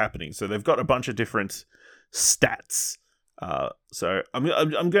and happenings. So they've got a bunch of different stats. So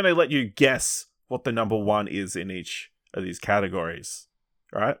I'm going to let you guess what the number one is in each of these categories.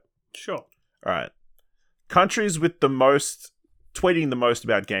 All right? Sure. All right. countries with the most tweeting the most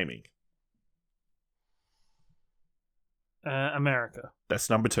about gaming. America. That's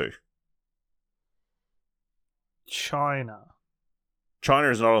number 2. China. China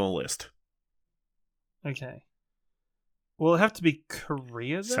is not on the list. Okay. Will it have to be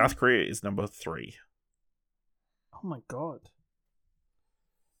Korea then? South Korea is number 3. Oh my god.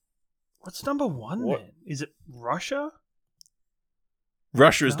 What's number 1 What? then? Is it Russia?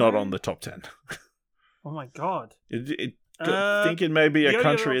 Russia is not No. on the top 10. Oh my god. Think it may be you a gotta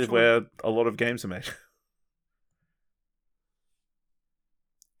get an country option. where a lot of games are made.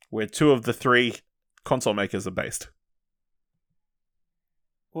 Where 2 of the 3 console makers are based.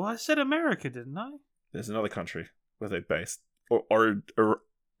 Well, I said America, didn't I? There's another country where they're based. Or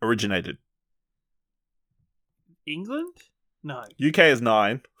originated. England? No. UK is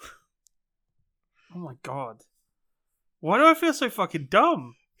 9. Oh my god. Why do I feel so fucking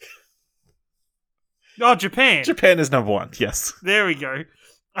dumb? Oh, Japan. Japan is number 1, yes. There we go.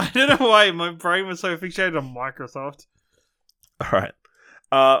 I don't know why my brain was so fixated on Microsoft. Alright.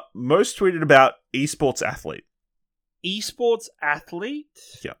 Most tweeted about esports athlete. Esports athlete?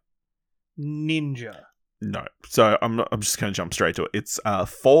 Yeah. Ninja. No. So I'm just gonna jump straight to it. It's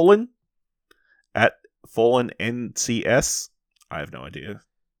Fallen at Fallen NCS. I have no idea.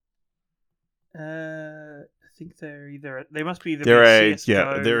 I think they must be either They're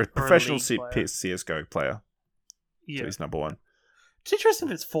CS:GO they're a or professional League player. CS:GO player. Yeah. So he's number 1. It's interesting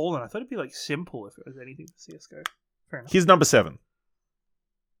if it's Fallen. I thought it'd be like simple if it was anything for CS:GO. Fair enough. He's number 7.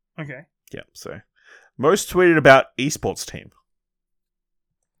 Okay. Yeah, so most tweeted about esports team.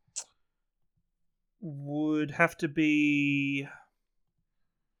 Would have to be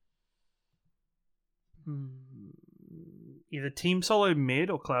either Team Solo Mid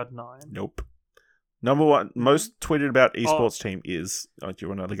or Cloud9. Nope. Number 1 most tweeted about esports team is. Oh, do you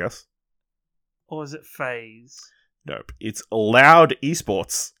want another guess? Or is it FaZe? Nope. It's Loud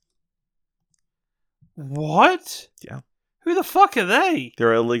Esports. What? Yeah. Who the fuck are they?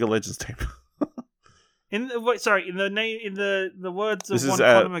 They're a League of Legends team. In the the words of This is, one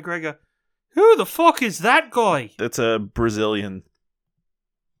Conor McGregor. Who the fuck is that guy? That's a Brazilian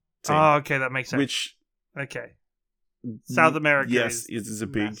team. Oh, okay, that makes sense. Which okay, South America. yes, is a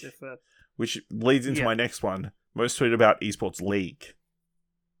big. Which leads into my next one. Most tweeted about esports league.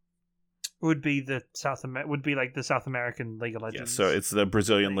 Would be the like the South American League of Yeah, Legends. so it's the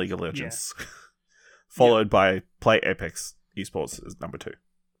Brazilian League of Legends, followed by Play Apex Esports as number 2.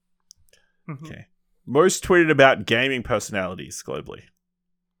 Mhm. Okay. Most tweeted about gaming personalities globally.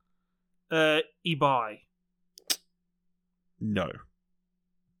 Ibai. No.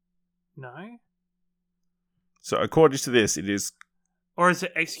 No? So according to this, it is. Or is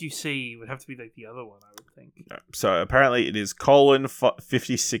it XQC? Would have to be like the other one, I would think. No. So apparently it is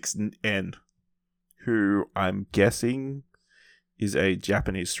Colin56N, who I'm guessing is a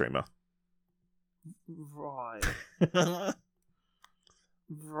Japanese streamer. Right.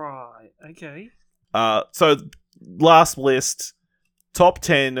 Right. Okay. So last list, top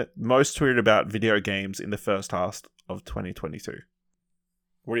 10 most tweeted about video games in the first half of 2022.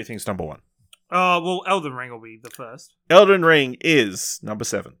 What do you think is number 1? Well, Elden Ring will be the first. Elden Ring is number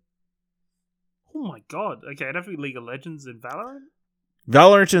 7. Oh my god. Okay, it'd have to be League of Legends and Valorant?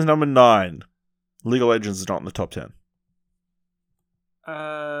 Valorant is number 9. League of Legends is not in the top 10.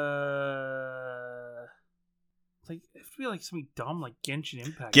 Like, it would be like something dumb like Genshin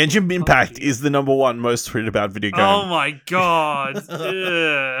Impact. Genshin Impact is the number 1 most tweeted about video game. Oh my god.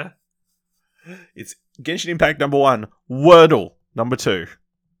 Ugh. It's Genshin Impact number 1. Wordle number 2.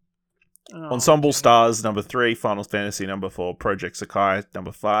 Oh, Ensemble okay. Stars number 3. Final Fantasy number 4. Project Sakai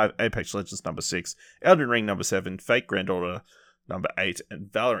number 5. Apex Legends number 6. Elden Ring number 7. Fake Granddaughter number 8.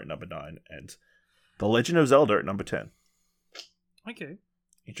 And Valorant number 9. And The Legend of Zelda at number 10. Okay.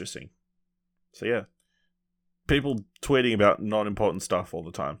 Interesting. So yeah. People tweeting about non-important stuff all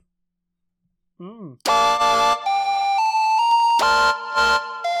the time. Mm.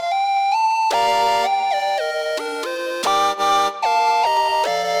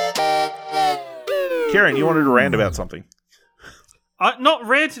 Kieran, you wanted to rant about something. I not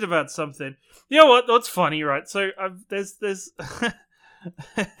ranted about something. You know what? What's funny, right? So there's before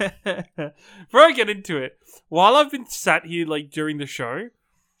I get into it, while I've been sat here like during the show,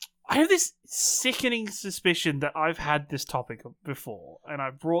 I have this sickening suspicion that I've had this topic before, and I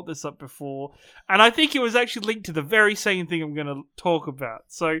brought this up before, and I think it was actually linked to the very same thing I'm going to talk about.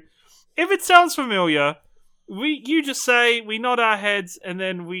 So, if it sounds familiar, you just say, we nod our heads, and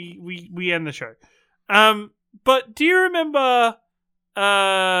then we end the show. But do you remember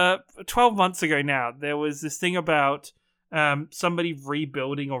 12 months ago now, there was this thing about somebody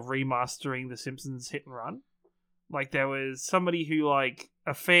rebuilding or remastering The Simpsons Hit and Run. Like, there was somebody who, like,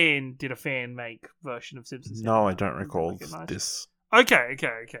 a fan did a fan make version of Simpsons Hit and No, Run. I don't recall this. Okay.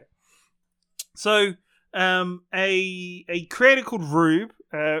 So, a creator called Rube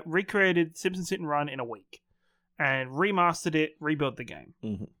recreated Simpsons Hit and Run in a week and remastered it, rebuilt the game.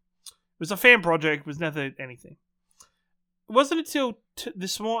 Mm-hmm. It was a fan project, was never anything. It wasn't until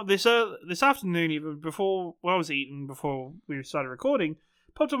this afternoon, even before I was eating, before we started recording,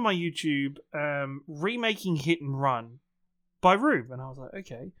 popped on my YouTube, remaking Hit and Run by Rube, and I was like,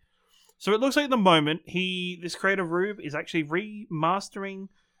 okay. So it looks like at the moment this creator Rube is actually remastering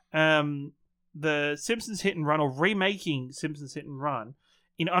the Simpsons Hit and Run, or remaking Simpsons Hit and Run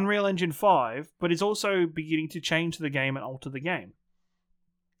in Unreal Engine 5, but is also beginning to change the game and alter the game.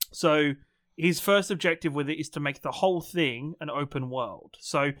 So his first objective with it is to make the whole thing an open world.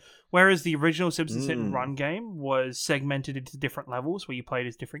 So whereas the original Simpsons Hit and Run game was segmented into different levels where you played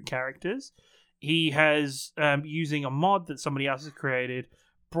as different characters, he has, using a mod that somebody else has created,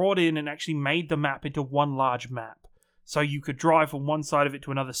 brought in and actually made the map into one large map. So you could drive from one side of it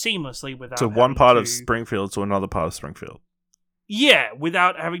to another seamlessly without So one part of Springfield to another part of Springfield. Yeah,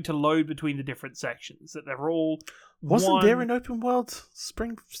 without having to load between the different sections. That they're all Wasn't there an open world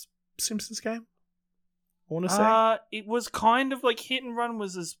Simpsons game? I want to say it was kind of like Hit and Run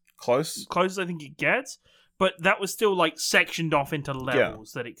was as close as I think it gets, but that was still like sectioned off into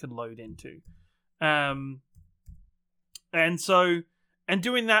levels that it could load into. And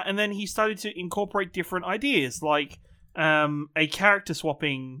doing that, and then he started to incorporate different ideas, like a character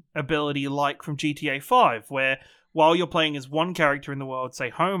swapping ability, like from GTA 5, where while you're playing as one character in the world, say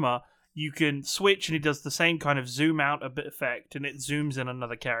Homer, you can switch and it does the same kind of zoom out a bit effect, and it zooms in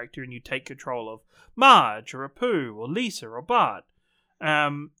another character and you take control of Marge or Apu or Lisa or Bart.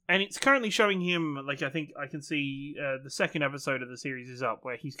 And it's currently showing him, like, I think I can see the second episode of the series is up,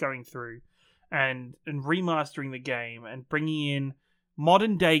 where he's going through and remastering the game and bringing in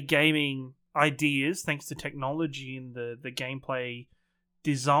modern day gaming ideas thanks to technology and the gameplay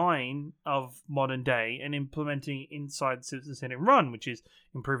design of modern day, and implementing inside Simpsons Hit and Run, which is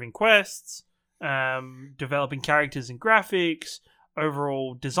improving quests, developing characters and graphics,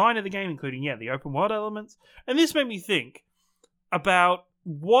 overall design of the game, including the open world elements. And this made me think about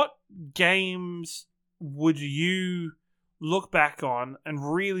what games would you look back on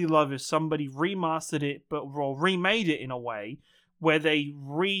and really love if somebody remastered it or remade it in a way where they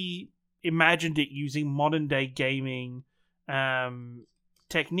reimagined it using modern day gaming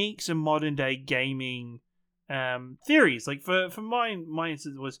techniques and modern day gaming theories. Like for my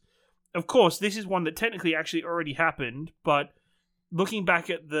instance was, of course, this is one that technically actually already happened, but looking back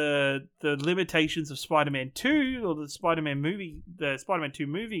at the limitations of Spider-Man 2 or the Spider-Man 2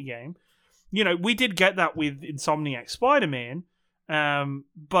 movie game, we did get that with Insomniac Spider-Man,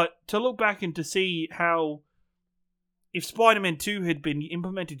 but to look back and to see how if Spider-Man 2 had been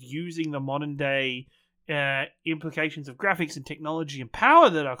implemented using the modern day implications of graphics and technology and power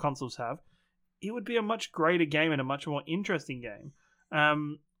that our consoles have, it would be a much greater game and a much more interesting game.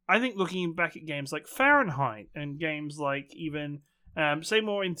 I think looking back at games like Fahrenheit and games like even, say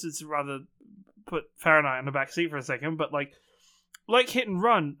more instances, rather put Fahrenheit on the back seat for a second, but like Hit and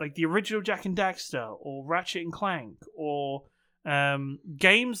Run, like the original Jak and Daxter or Ratchet and Clank, or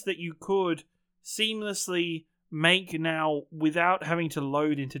games that you could seamlessly make now without having to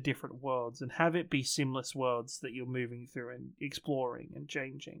load into different worlds and have it be seamless worlds that you're moving through and exploring and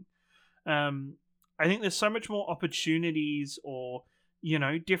changing. I think there's so much more opportunities, or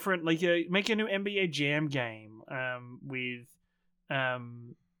different, like make a new NBA Jam game with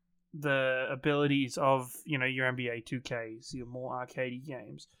the abilities of your NBA 2Ks, your more arcadey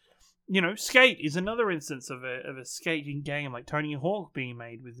games. Skate is another instance of a skating game, like Tony Hawk being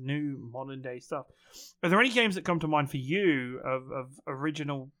made with new modern day stuff. Are there any games that come to mind for you of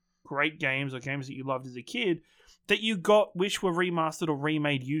original great games or games that you loved as a kid that you wish were remastered or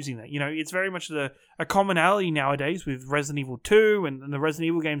remade using that? It's very much a commonality nowadays with Resident Evil 2 and the Resident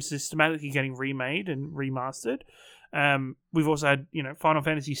Evil games systematically getting remade and remastered. We've also had Final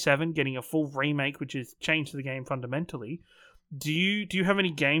Fantasy VII getting a full remake, which has changed the game fundamentally. Do you have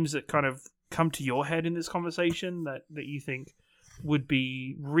any games that kind of come to your head in this conversation that you think would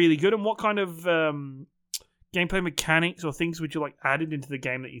be really good, and what kind of gameplay mechanics or things would you like added into the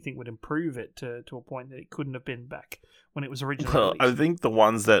game that you think would improve it to a point that it couldn't have been back when it was originally released? I think the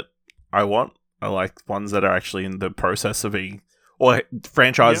ones that I want are like ones that are actually in the process of being, or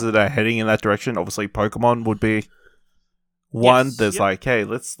franchises that are heading in that direction. Obviously, Pokemon would be one that's like, hey,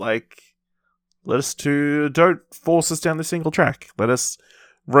 let us don't force us down this single track. Let us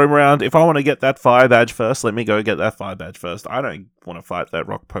roam around. If I want to get that fire badge first, let me go get that fire badge first. I don't want to fight that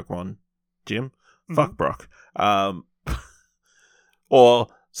rock Pokemon gym. Mm-hmm. Fuck Brock. Or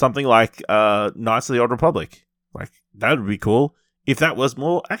something like Knights of the Old Republic. Like, that would be cool if that was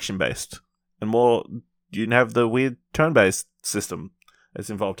more action-based and more... You didn't have the weird turn-based system that's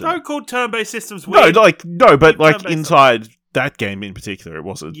involved in it. Don't call turn-based systems weird. No, but like Turn-based inside that game in particular, it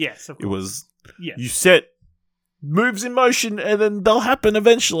wasn't. Yes, of course. It was... Yes. You set moves in motion and then they'll happen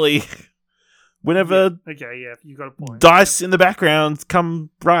eventually. Whenever Okay, yeah, you got a point. dice in the background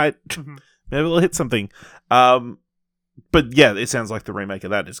come right, Mhm. maybe they'll hit something. But yeah, it sounds like the remake of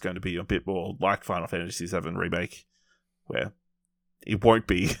that is going to be a bit more like Final Fantasy VII Remake, where it won't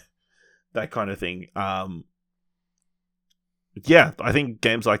be that kind of thing. Yeah, I think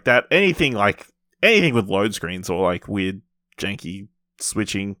games like that, anything with load screens or like weird janky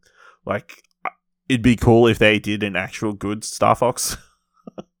switching, like it'd be cool if they did an actual good Star Fox.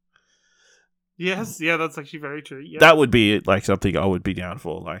 Yes, yeah, that's actually very true. Yeah. That would be like something I would be down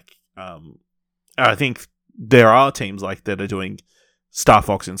for. Like, I think there are teams like that are doing Star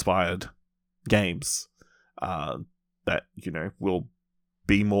Fox inspired games that will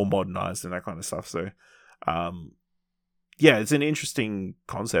be more modernized and that kind of stuff. So, yeah, it's an interesting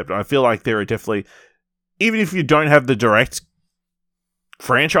concept. I feel like there are definitely, even if you don't have the direct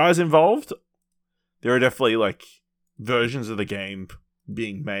franchise involved, there are definitely like versions of the game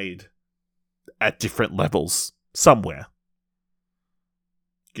being made at different levels somewhere.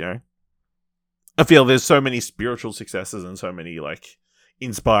 I feel there's so many spiritual successes and so many like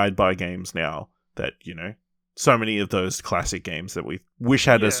inspired by games now that so many of those classic games that we wish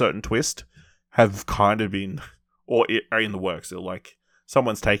had a certain twist have kind of been or are in the works. Or like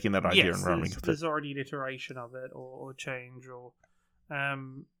someone's taking that idea and running with it. There's already an iteration of it or change or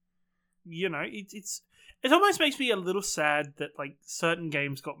it almost makes me a little sad that like certain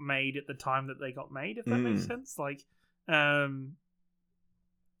games got made at the time that they got made, if that makes sense. Like I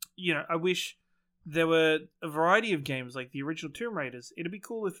wish there were a variety of games like the original Tomb Raiders. It'd be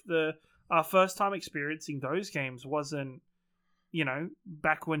cool if our first time experiencing those games wasn't,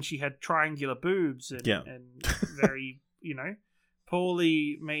 back when she had triangular boobs and very,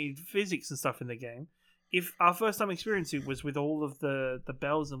 poorly made physics and stuff in the game. If our first time experiencing was with all of the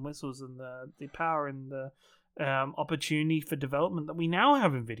bells and whistles and the power and the opportunity for development that we now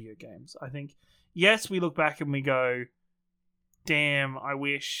have in video games, I think, yes, we look back and we go, damn, I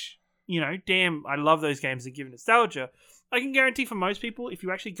wish, damn, I love those games that give nostalgia. I can guarantee for most people, if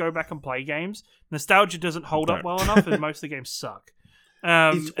you actually go back and play games, nostalgia doesn't hold up well enough, and most of the games suck.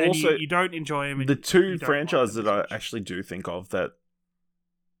 It's also you don't enjoy them. The two franchises that I actually do think of that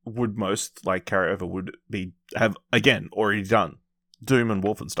would most like carry over would have again already done Doom and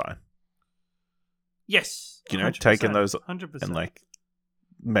Wolfenstein. Yes, taken those 100%. and like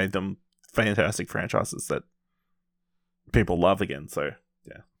made them fantastic franchises that people love again. So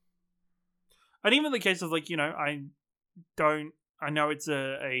yeah, and even the case of like I know it's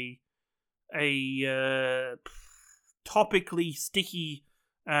a topically sticky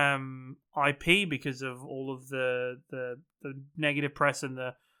IP because of all of the negative press and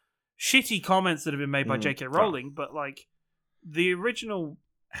the shitty comments that have been made by J.K. Rowling, but like the original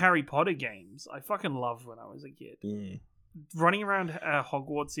Harry Potter games, I fucking loved when I was a kid. Running around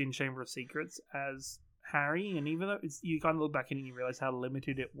Hogwarts in Chamber of Secrets as Harry, and even though you kind of look back and you realize how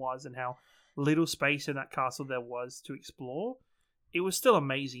limited it was and how little space in that castle there was to explore, it was still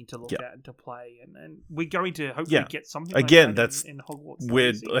amazing to look at and to play, and we're going to hopefully get something again like that that's in Hogwarts.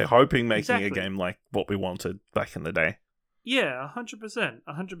 we're hoping making a game like what we wanted back in the day. Yeah, 100%,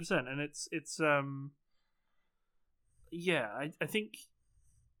 and it's I think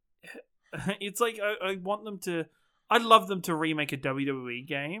it's like I want them to. I'd love them to remake a WWE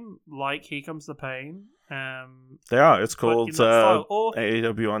game like Here Comes the Pain. They are. It's called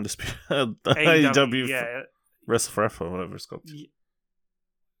AEW Undisputed. AEW yeah. Wrestle Forever, or whatever it's called.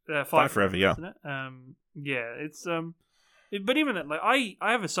 Fight Forever, yeah. Isn't it? Yeah, it's but even that, like I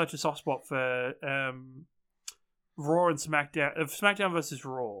have such a soft spot for Raw and SmackDown, SmackDown versus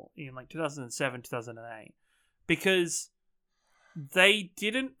Raw in like 2007, 2008, because they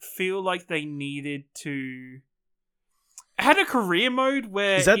didn't feel like they needed to. It had a career mode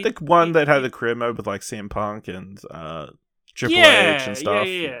where is that the one that had the career mode with like CM Punk and Triple H and stuff?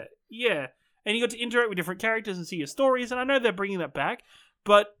 Yeah. And you got to interact with different characters and see your stories, and I know they're bringing that back,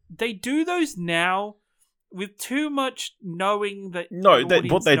 but they do those now with too much knowing that. No,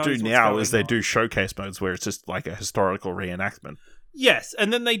 what they do now is they do showcase modes where it's just like a historical reenactment. Yes,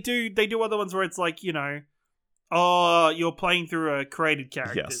 and then they do other ones where it's like, you're playing through a created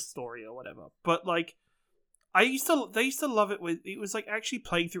character's story or whatever. But like, They used to love it it was like actually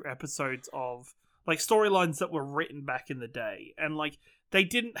playing through episodes of like storylines that were written back in the day, and like they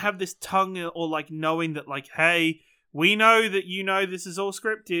didn't have this tongue or like knowing that like, hey, we know that this is all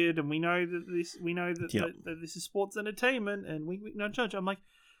scripted, and we know that this is sports entertainment, and we no judge. I'm like,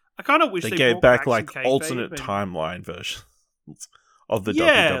 I kind of wish they gave brought back some like kayfabe alternate and- timeline versions of the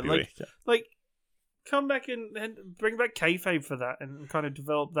Yeah, WWE. like come back and bring back kayfabe for that, and kind of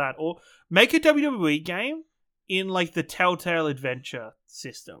develop that, or make a WWE game in like the Telltale Adventure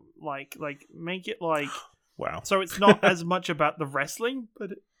system, like make it like Wow. so it's not as much about the wrestling,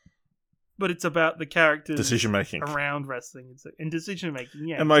 but it's about the characters Decision making around wrestling and decision making.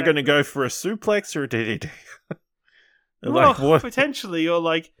 Yeah, Am I going to go for a suplex or a DDT? Well, what? potentially, or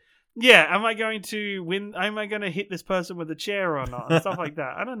like, yeah, am I going to win? Am I going to hit this person with a chair or not? And stuff like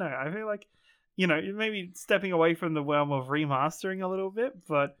that. I don't know. I feel like, maybe stepping away from the realm of remastering a little bit,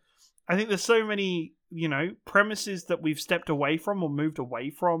 but I think there's so many, premises that we've stepped away from or moved away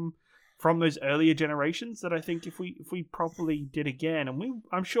from those earlier generations that I think if we properly did again, and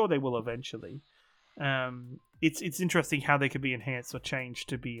I'm sure they will eventually, it's interesting how they could be enhanced or changed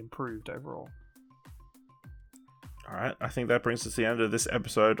to be improved overall. All right, I think that brings us to the end of this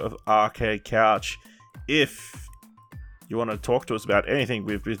episode of Arcade Couch. If you want to talk to us about anything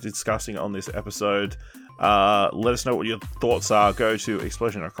we've been discussing on this episode, let us know what your thoughts are. Go to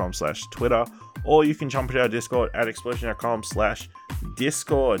explosion.com/Twitter, or you can jump into our Discord at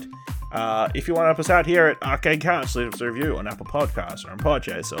explosion.com/Discord. If you want to help us out here at Arcade Couch, leave us a review on Apple Podcasts or on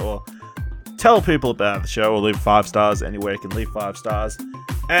Podchaser, or tell people about the show, or leave 5 stars anywhere you can leave 5 stars.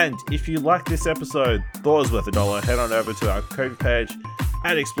 And if you like this episode, Thor's worth $1, head on over to our Ko-fi page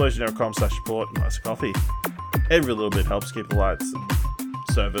at explosion.com/support and buy us a coffee. Every little bit helps keep the lights and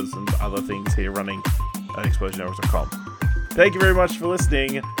servers and other things here running at explosion.com. Thank you very much for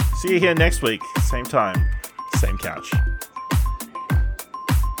listening. See you here next week, same time, same couch.